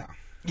Spanish then. Yeah.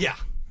 Yeah.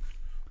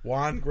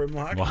 Juan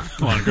Grimlock.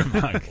 Juan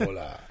Grimlock.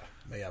 Hola.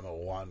 Me llamo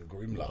Juan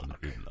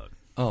Grimlock.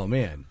 Oh,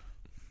 man.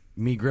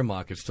 Me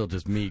Grimlock is still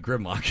just me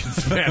Grimlock in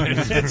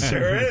Spanish. It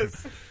sure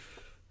is.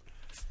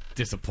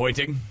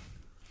 Disappointing.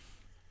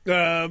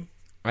 Uh,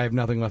 I have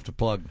nothing left to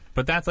plug.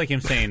 But that's like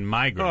him saying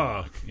my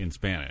Grimlock in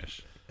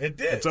Spanish. It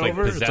did. it's like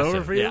over. It's possessive.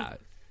 over for you. Yeah.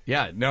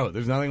 Yeah, no,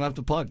 there's nothing left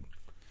to plug.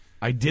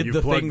 I did You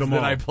the plugged things them that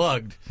all. I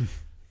plugged,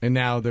 and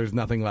now there's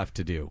nothing left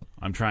to do.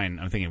 I'm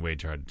thinking way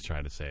hard to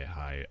try to say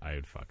hi,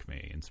 I'd fuck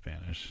me in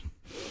Spanish.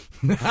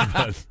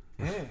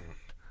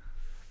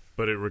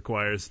 But it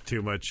requires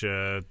too much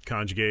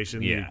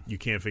conjugation. Yeah. You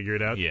can't figure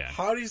it out. Yeah.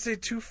 How do you say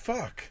to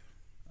fuck?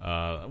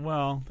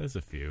 Well, there's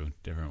a few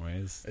different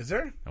ways. Is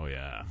there? Oh,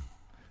 yeah.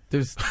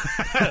 There's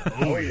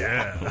Oh,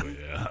 yeah. Oh,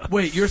 yeah.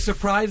 Wait, you're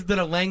surprised that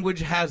a language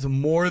has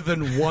more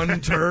than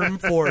one term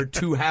for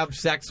to have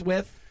sex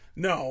with?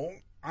 No,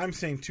 I'm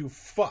saying to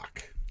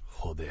fuck.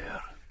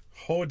 Joder.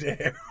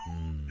 Joder.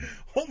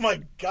 Oh,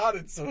 my God,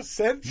 it's so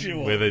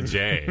sensual. With a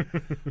J.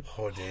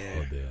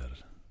 Joder.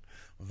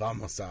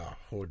 Vamos a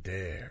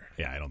joder.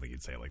 Yeah, I don't think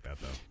you'd say it like that,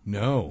 though.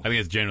 No. I think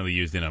it's generally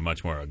used in a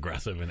much more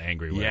aggressive and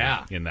angry way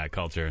Yeah. in that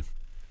culture.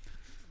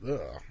 Ugh.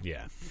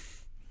 Yeah.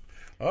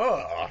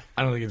 Ugh.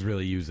 I don't think it's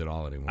really used at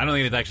all anymore. I don't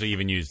think it's actually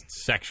even used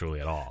sexually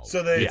at all.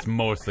 So they- it's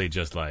mostly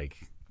just like,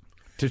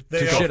 to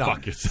They shit go on.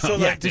 fuck yourself. So,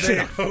 Yeah, like, to they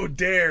shit on.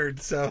 jodered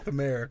South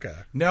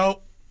America.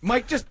 No.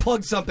 Mike just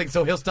plugged something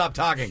so he'll stop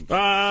talking.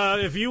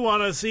 If you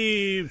want to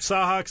see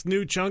Sahak's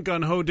new chunk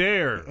on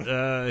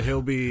Hodare,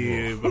 he'll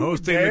be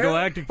hosting the Hodare?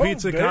 Galactic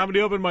Pizza Hodare? Comedy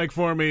Open Mic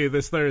for me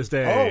this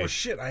Thursday. Oh,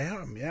 shit, I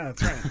am. Yeah,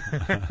 that's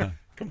right.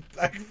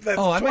 That's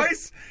Oh, I might-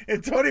 twice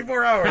in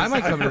 24 hours. I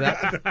might come to that.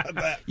 forgot about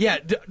that. Yeah,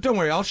 don't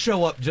worry. I'll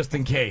show up just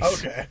in case.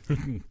 Okay.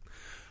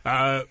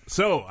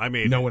 So, I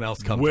mean, No one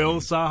else comes Will on.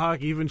 Sahak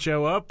even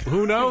show up?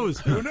 Who knows?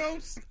 Who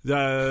knows?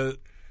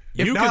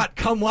 If you not,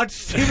 come watch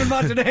Steven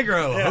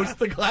Montenegro host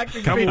the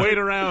Galactic Come Pizza. wait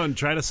around.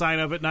 Try to sign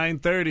up at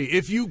 9:30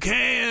 if you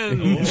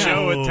can.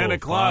 Show at 10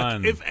 o'clock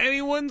fun. if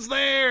anyone's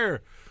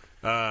there.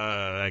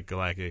 At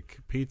Galactic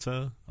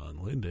Pizza on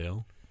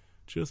Lindale,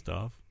 just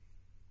off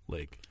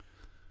Lake.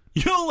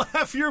 You'll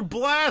laugh your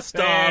blast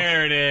off.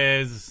 there it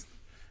is.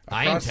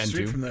 I Across the intend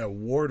street to. from the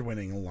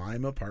award-winning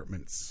Lime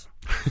Apartments.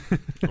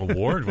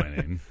 Award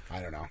winning.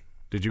 I don't know.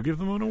 Did you give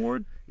them an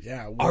award?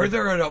 Yeah. Are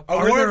there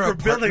award for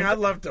building I'd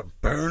love to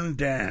burn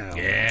down?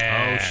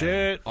 Yeah. Oh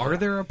shit! Are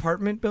there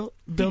apartment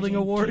building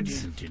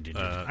awards? I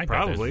bet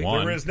probably. there's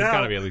one. There is There's now.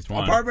 got to be at least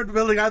one. Apartment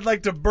building I'd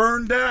like to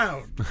burn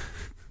down.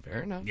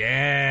 Fair enough.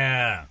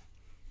 Yeah.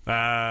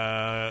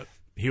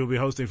 He will be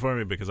hosting for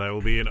me because I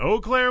will be in Eau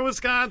Claire,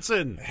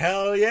 Wisconsin.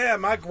 Hell yeah,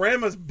 my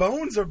grandma's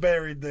bones are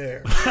buried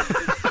there.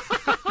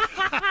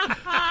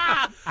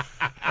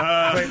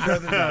 Wait, no,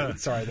 they're not.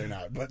 Sorry, they're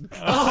not. But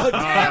Oh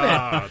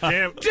damn it!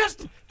 Damn.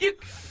 Just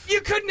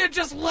you couldn't have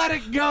just let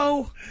it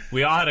go.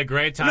 We all had a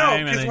great time. no,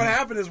 and because then- what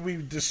happened is we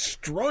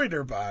destroyed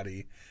her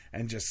body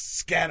and just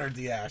scattered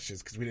the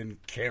ashes because we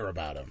didn't care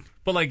about them.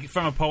 But like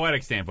from a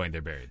poetic standpoint,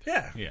 they're buried.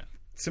 Yeah. Yeah.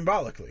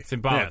 Symbolically. Yeah,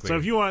 Symbolically. so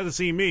if you wanted to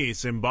see me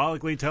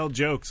symbolically tell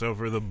jokes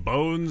over the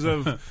bones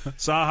of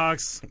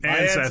Sahak's My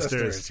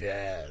ancestors,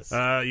 yes.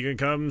 you can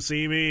come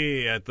see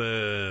me at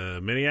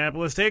the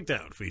Minneapolis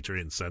Takedown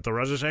featuring Santa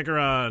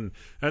Rajashekaran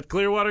at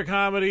Clearwater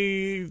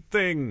Comedy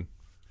Thing.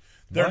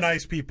 They're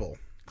nice people.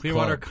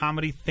 Clearwater Club.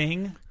 comedy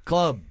thing.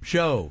 Club,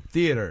 show,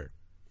 theater.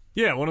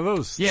 Yeah, one of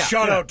those. Yeah.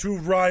 Shout out to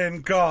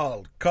Ryan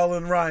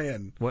Cullen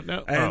Ryan. What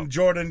now? And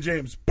Jordan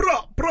James.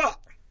 Brah.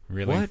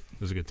 Really? What?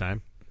 It was a good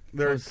time.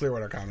 They're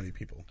Clearwater comedy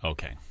people.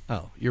 Okay.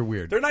 Oh, you're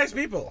weird. They're nice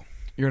people.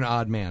 You're an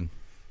odd man.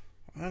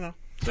 I don't know.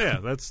 So yeah,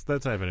 that's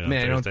happening on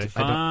Man,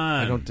 Thursday.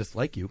 I don't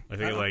dislike you. I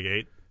think at like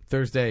 8.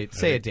 Thursday.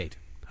 Say a date.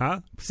 Huh?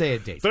 Say a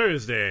date.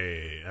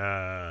 Thursday,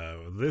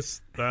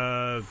 this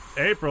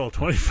April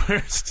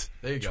 21st,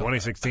 There you go.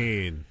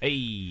 2016.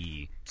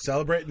 Hey.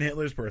 Celebrating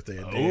Hitler's birthday.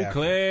 A day Eau after.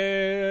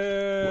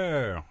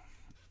 Claire.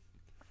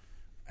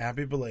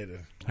 Happy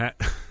belated.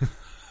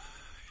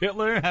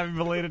 Hitler. Happy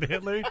belated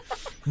Hitler.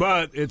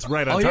 But it's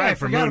right on Oh time yeah, I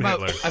for forgot Moon about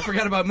Hitler. I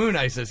forgot about Moon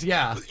Isis.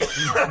 Yeah,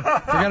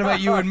 forgot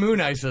about you and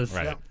Moon Isis.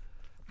 Right.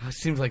 Oh, it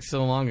seems like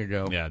so long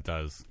ago. Yeah, it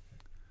does.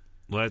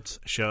 Let's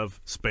shove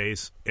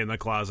space in the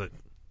closet.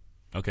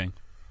 Okay.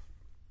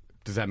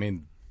 Does that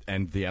mean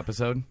end the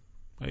episode?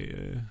 I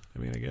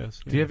mean, I guess.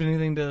 Do you have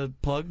anything to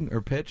plug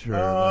or pitch or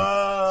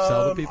like,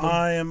 sell to people?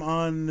 I am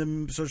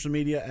on the social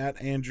media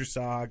at Andrew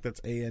Sahak. That's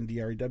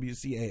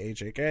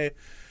ANDREWCAHAK.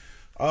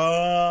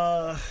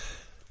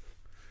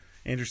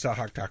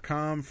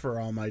 AndrewSawhawk.com for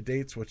all my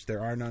dates, which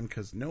there are none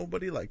because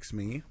nobody likes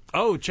me.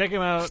 Oh, check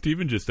him out.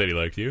 Steven just said he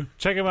liked you.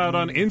 Check him out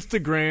on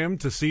Instagram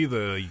to see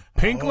the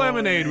pink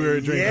lemonade we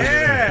were drinking.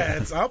 Yeah,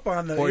 it's up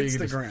on the Or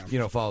Instagram. you can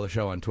just, follow the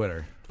show on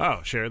Twitter. Oh,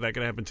 sure, that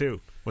could happen too.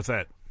 What's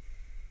that?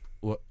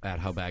 At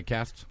How Bad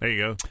Cast. There you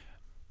go.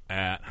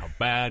 At How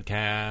Bad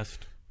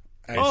Cast.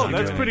 Oh,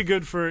 that's pretty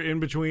good for in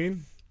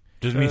between.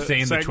 Just me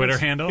saying segments? the Twitter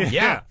handle?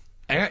 Yeah.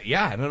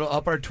 And it'll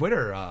up our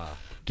Twitter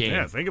game.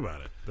 Yeah, think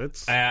about it.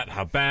 That's At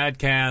How Bad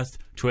Cast,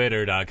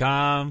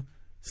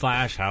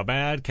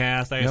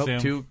 Twitter.com/HowBadCast, I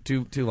assume.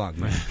 Too long,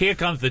 man. Here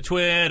comes the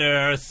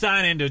Twitter.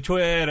 Sign into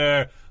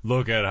Twitter.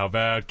 Look at How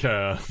Bad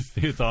Cast.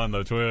 It's on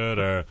the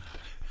Twitter.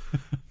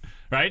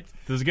 Right?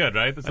 This is good,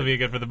 right? This will be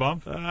good for the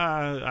bump?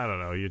 I don't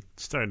know. You're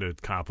starting to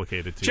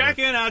complicate it too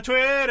Checking out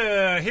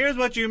Twitter. Here's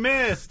what you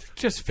missed.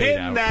 Just fade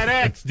Hitting out. that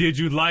X. Did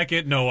you like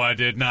it? No, I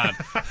did not.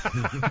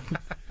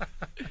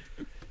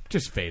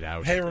 Just fade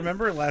out. Hey,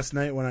 remember last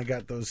night when I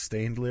got those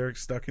Stained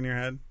lyrics stuck in your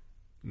head?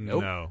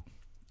 Nope. No.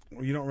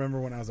 You don't remember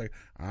when I was like,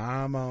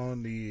 I'm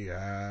on the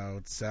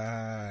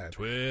outside.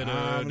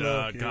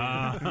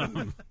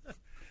 Twitter.com.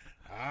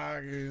 I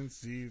can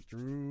see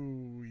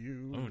through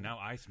you. Oh, now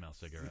I smell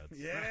cigarettes.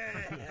 Yeah.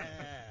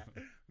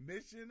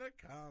 Mission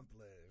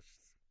accomplished.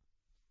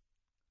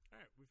 All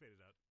right, we faded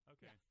out.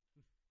 Okay.